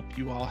 we hope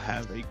you all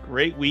have a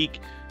great week.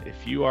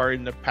 If you are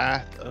in the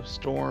path of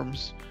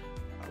storms,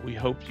 we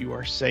hope you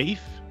are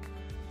safe.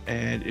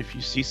 And if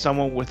you see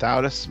someone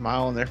without a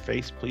smile on their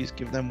face, please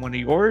give them one of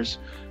yours.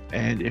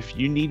 And if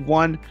you need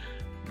one,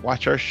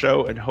 watch our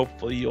show and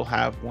hopefully you'll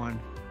have one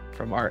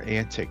from our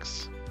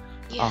antics.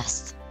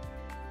 Yes.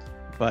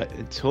 But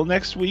until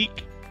next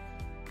week,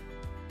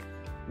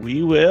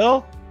 we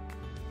will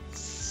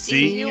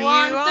See you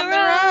on the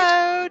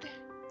road.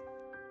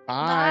 Bye.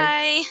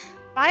 Bye.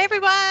 Bye,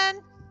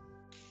 everyone.